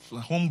fellowship,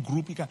 home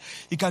group.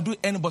 He can do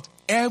it but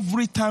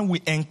every time we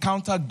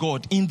encounter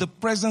God, in the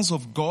presence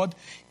of God,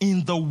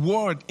 in the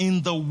Word,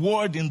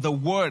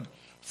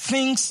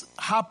 things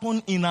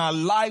happen in our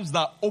lives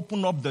that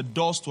open up the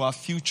doors to our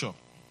future.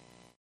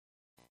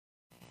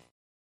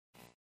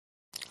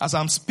 As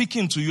I'm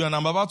speaking to you, and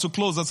I'm about to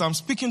close, as I'm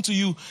speaking to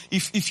you,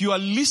 if you are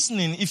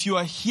listening, if you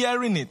are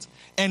hearing it,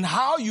 and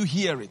how you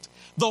hear it,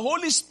 the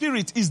Holy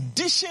Spirit is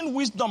dishing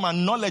wisdom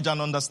and knowledge and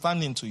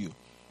understanding to you.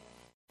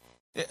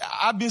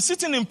 I've been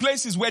sitting in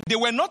places where they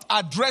were not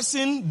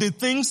addressing the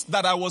things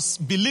that I was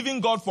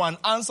believing God for an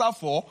answer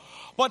for,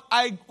 but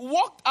I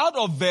walked out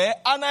of there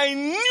and I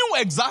knew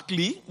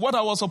exactly what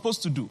I was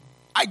supposed to do.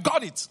 I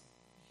got it.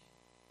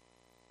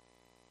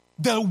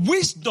 The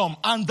wisdom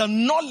and the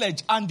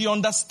knowledge and the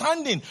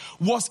understanding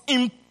was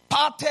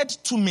imparted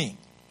to me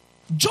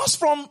just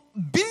from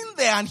being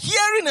there and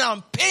hearing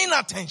and paying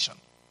attention.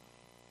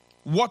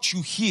 What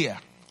you hear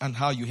and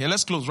how you hear.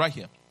 Let's close right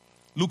here.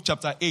 Luke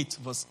chapter 8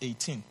 verse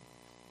 18.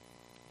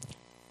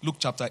 Luke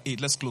chapter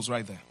 8. Let's close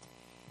right there.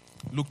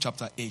 Luke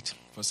chapter 8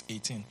 verse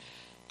 18.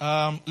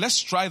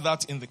 Let's try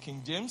that in the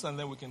King James, and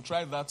then we can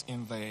try that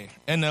in the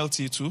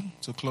NLT too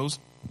to close.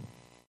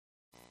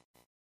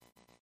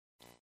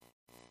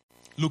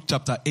 Luke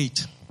chapter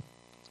 8.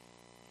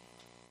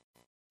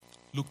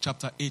 Luke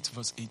chapter 8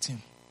 verse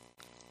 18.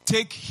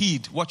 Take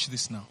heed. Watch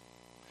this now.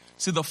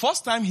 See, the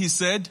first time he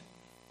said,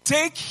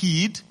 take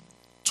heed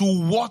to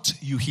what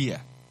you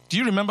hear. Do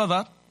you remember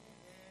that?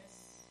 Yes.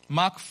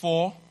 Mark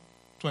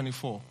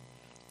 4:24.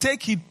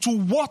 Take heed to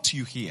what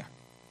you hear.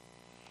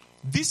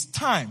 This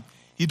time,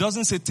 he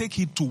doesn't say take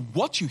heed to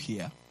what you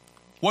hear.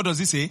 What does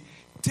he say?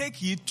 Take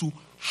heed to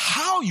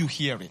how you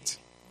hear it.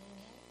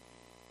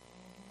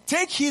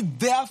 Take heed,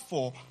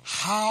 therefore,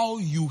 how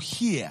you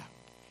hear.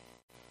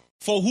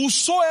 For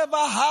whosoever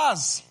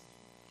has,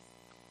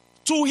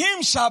 to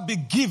him shall be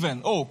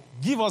given. Oh,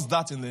 give us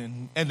that in the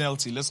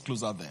NLT. Let's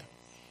close out there.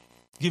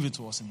 Give it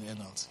to us in the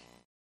NLT.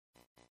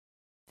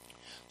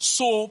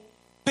 So,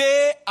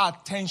 pay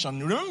attention.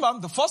 Remember,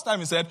 the first time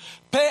he said,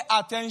 pay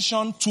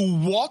attention to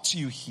what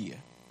you hear.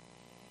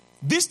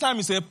 This time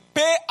he said,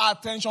 pay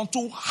attention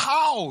to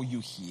how you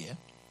hear.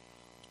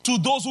 To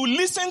those who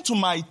listen to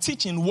my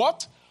teaching,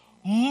 what?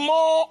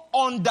 More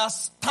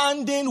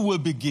understanding will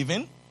be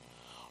given.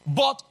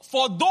 But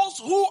for those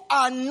who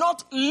are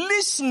not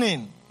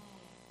listening,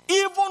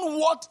 even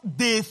what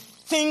they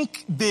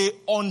think they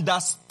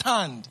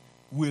understand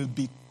will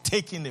be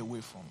taken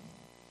away from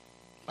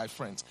you. My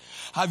friends,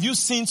 have you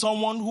seen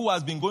someone who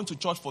has been going to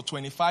church for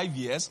 25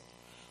 years,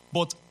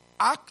 but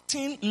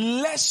acting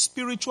less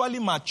spiritually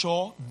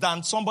mature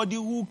than somebody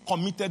who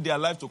committed their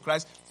life to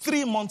Christ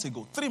 3 months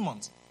ago? 3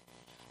 months.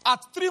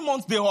 At 3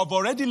 months, they have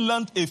already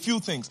learned a few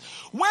things.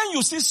 When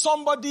you see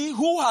somebody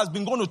who has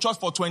been going to church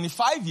for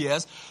 25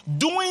 years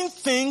doing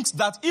things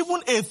that even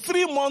a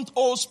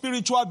 3-month-old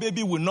spiritual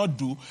baby will not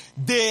do,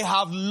 they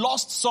have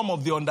lost some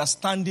of the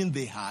understanding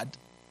they had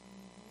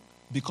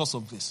because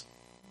of this.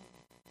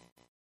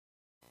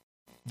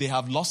 They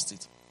have lost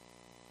it.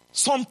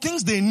 Some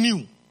things they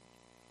knew.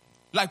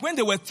 Like when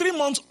they were 3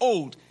 months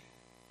old,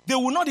 they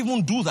will not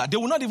even do that. They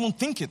will not even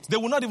think it. They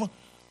will not even...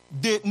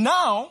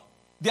 Now...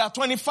 They are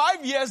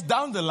 25 years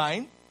down the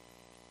line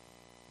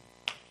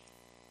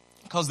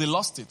because they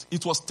lost it.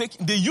 It was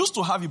taken. They used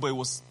to have it, but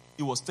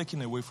it was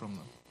taken away from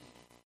them.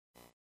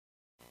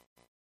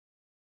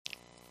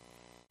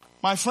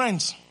 My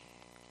friends,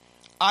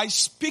 I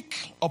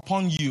speak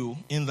upon you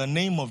in the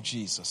name of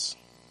Jesus.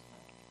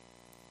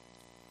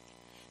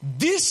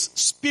 This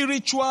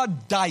spiritual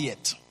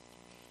diet,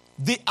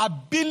 the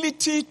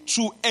ability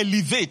to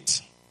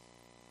elevate,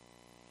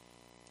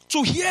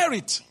 to hear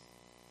it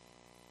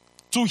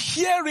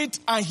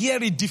and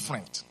hear it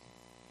different.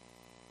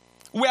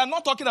 We are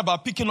not talking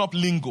about picking up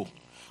lingo.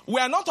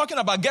 We are not talking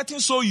about getting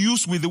so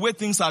used with the way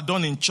things are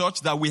done in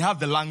church that we have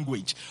the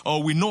language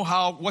or we know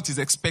what is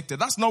expected.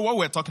 That's not what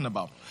we're talking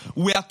about.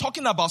 We are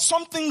talking about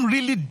something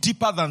really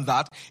deeper than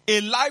that.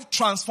 A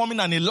life-transforming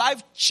and a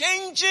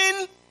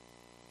life-changing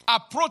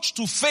approach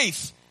to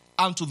faith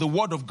and to the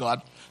Word of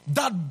God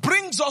that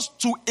brings us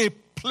to a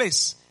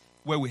place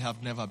where we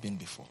have never been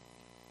before.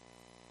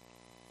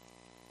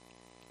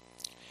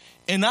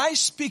 And I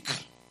speak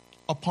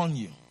upon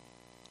you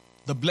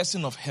the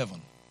blessing of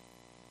heaven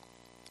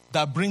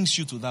that brings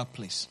you to that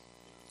place.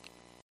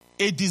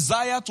 A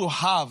desire to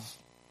have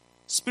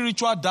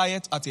spiritual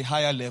diet at a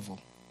higher level.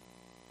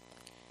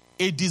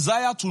 A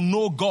desire to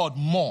know God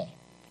more.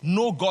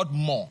 Know God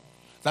more.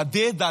 That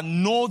they that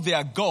know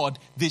their God,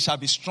 they shall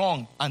be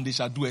strong and they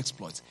shall do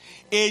exploits.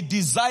 A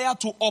desire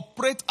to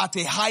operate at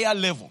a higher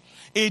level.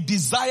 A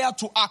desire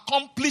to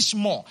accomplish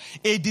more.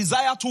 A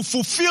desire to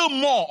fulfill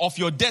more of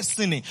your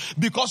destiny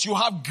because you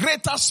have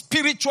greater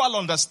spiritual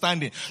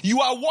understanding.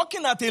 You are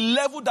walking at a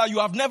level that you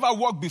have never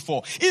walked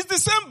before. It's the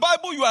same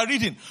Bible you are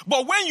reading,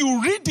 but when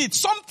you read it,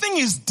 something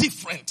is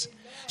different.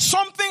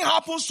 something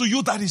happens to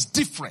you that is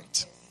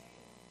different.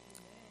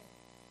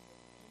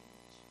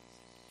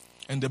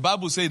 And the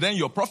Bible says, then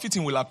your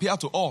profiting will appear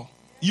to all.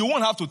 You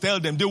won't have to tell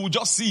them. They will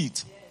just see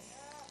it.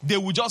 They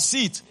will just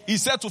see it. He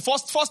said to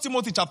First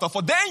Timothy chapter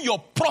 4, then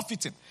you're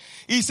profiting.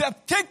 He said,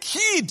 take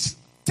heed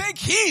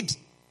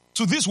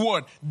to this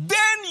word. Then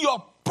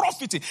you're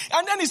profiting.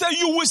 And then he said,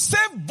 you will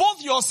save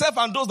both yourself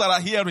and those that are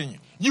hearing you.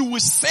 You will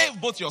save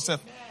both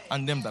yourself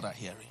and them that are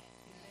hearing.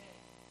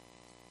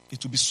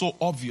 It will be so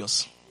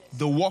obvious.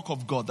 The work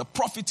of God, the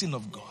profiting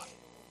of God.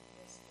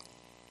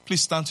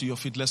 Please stand to your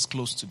feet. Let's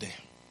close today.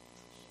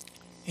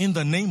 In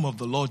the name of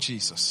the Lord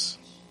Jesus.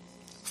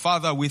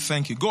 Father, we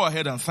thank you. Go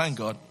ahead and thank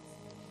God.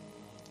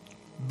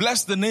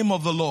 Bless the name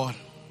of the Lord.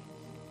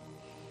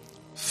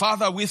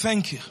 Father, we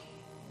thank you.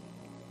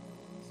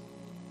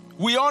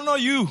 We honor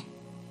you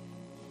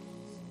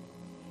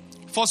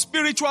for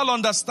spiritual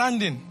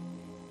understanding,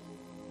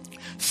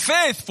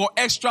 faith for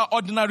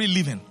extraordinary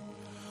living.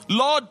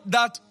 Lord,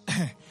 that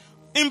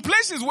in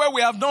places where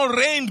we have not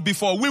reigned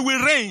before, we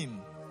will reign.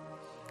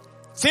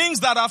 Things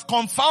that have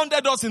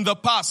confounded us in the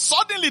past,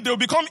 suddenly they will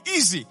become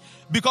easy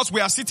because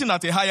we are sitting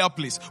at a higher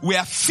place. We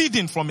are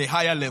feeding from a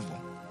higher level.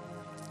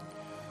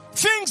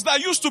 Things that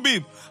used to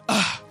be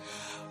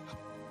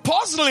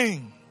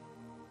puzzling,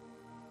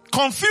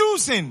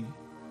 confusing,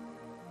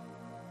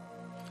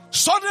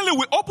 suddenly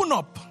we open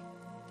up.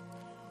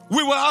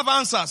 We will have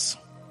answers.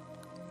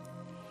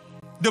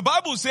 The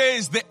Bible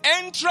says the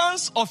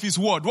entrance of his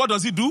word, what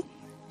does he do?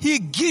 He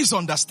gives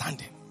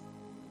understanding.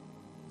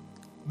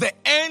 The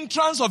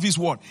entrance of his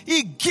word.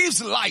 He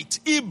gives light.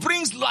 He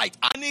brings light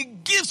and he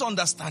gives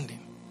understanding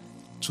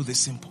to the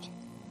simple.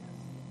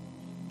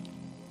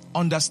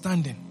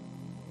 Understanding.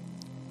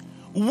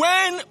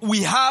 When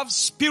we have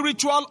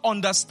spiritual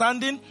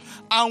understanding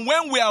and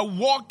when we are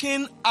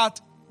walking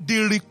at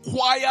the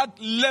required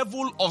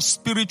level of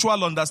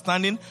spiritual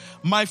understanding,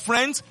 my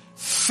friends,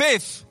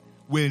 faith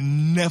will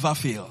never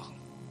fail.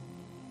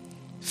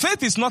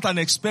 Faith is not an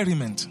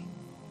experiment.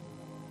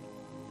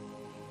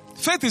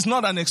 Faith is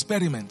not an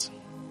experiment.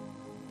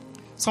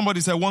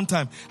 Somebody said one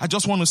time, I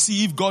just want to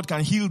see if God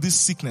can heal this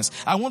sickness.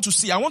 I want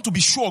to be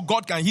sure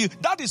God can heal.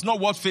 That is not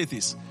what faith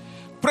is.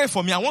 Pray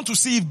for me. I want to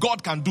see if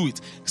God can do it.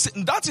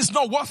 That is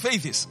not what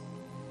faith is.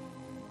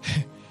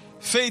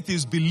 Faith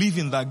is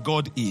believing that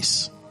God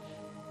is.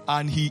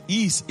 And he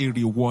is a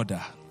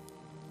rewarder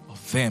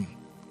of them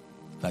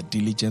that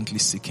diligently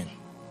seek him.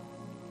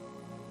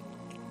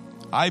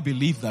 I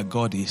believe that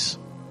God is.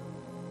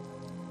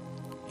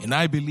 And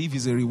I believe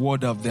he's a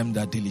rewarder of them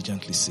that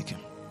diligently seek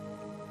him.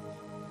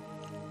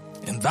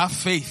 And that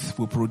faith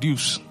will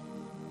produce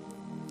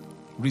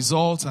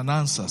results and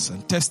answers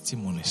and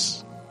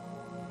testimonies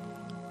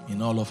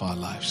in all of our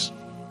lives.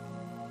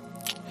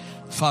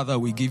 Father,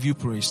 we give you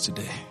praise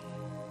today.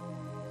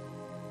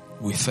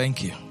 We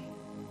thank you.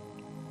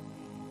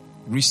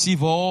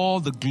 Receive all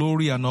the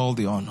glory and all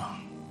the honor.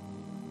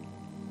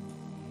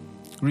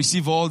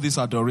 Receive all this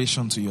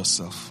adoration to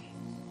yourself.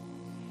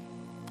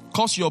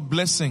 Cause your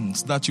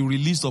blessings that you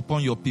released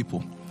upon your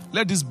people,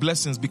 let these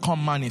blessings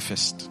become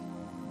manifest.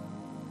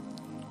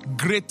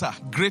 Greater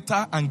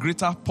and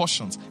greater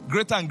portions,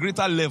 greater and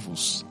greater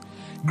levels,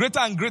 greater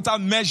and greater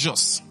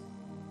measures.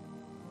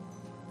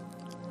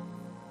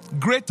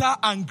 Greater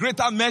and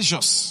greater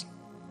measures.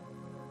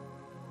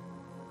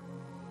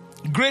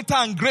 Greater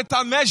and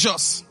greater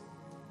measures.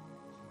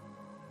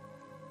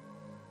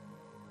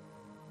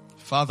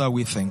 Father,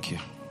 we thank you.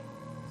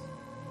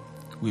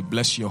 We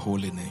bless your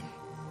holy name.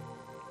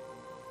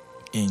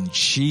 In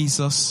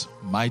Jesus'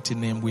 mighty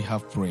name we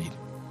have prayed.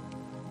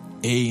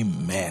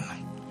 Amen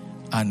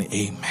and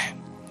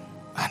amen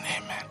and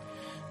amen.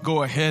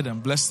 Go ahead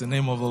and bless the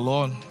name of the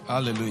Lord.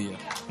 Hallelujah.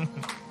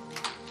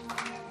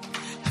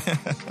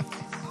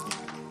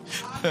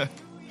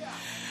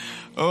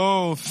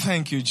 Oh,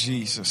 thank you,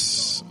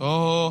 Jesus.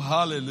 Oh,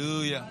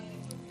 hallelujah.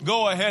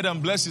 Go ahead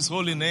and bless his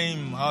holy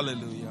name.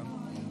 Hallelujah.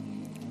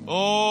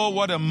 Oh,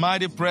 what a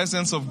mighty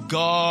presence of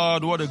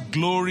God. What a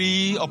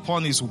glory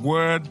upon his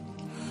word.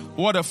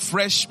 What a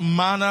fresh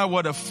manna.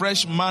 What a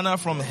fresh manna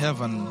from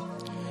heaven.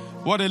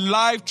 What a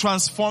life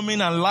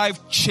transforming and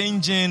life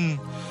changing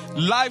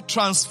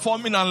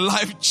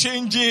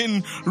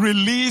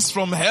release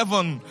from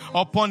heaven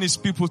upon his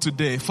people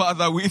today.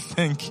 Father, we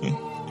thank you.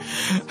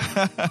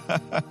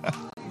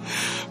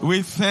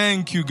 We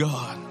thank you,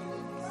 God.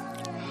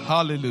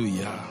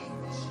 Hallelujah.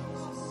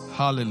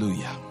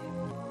 Hallelujah.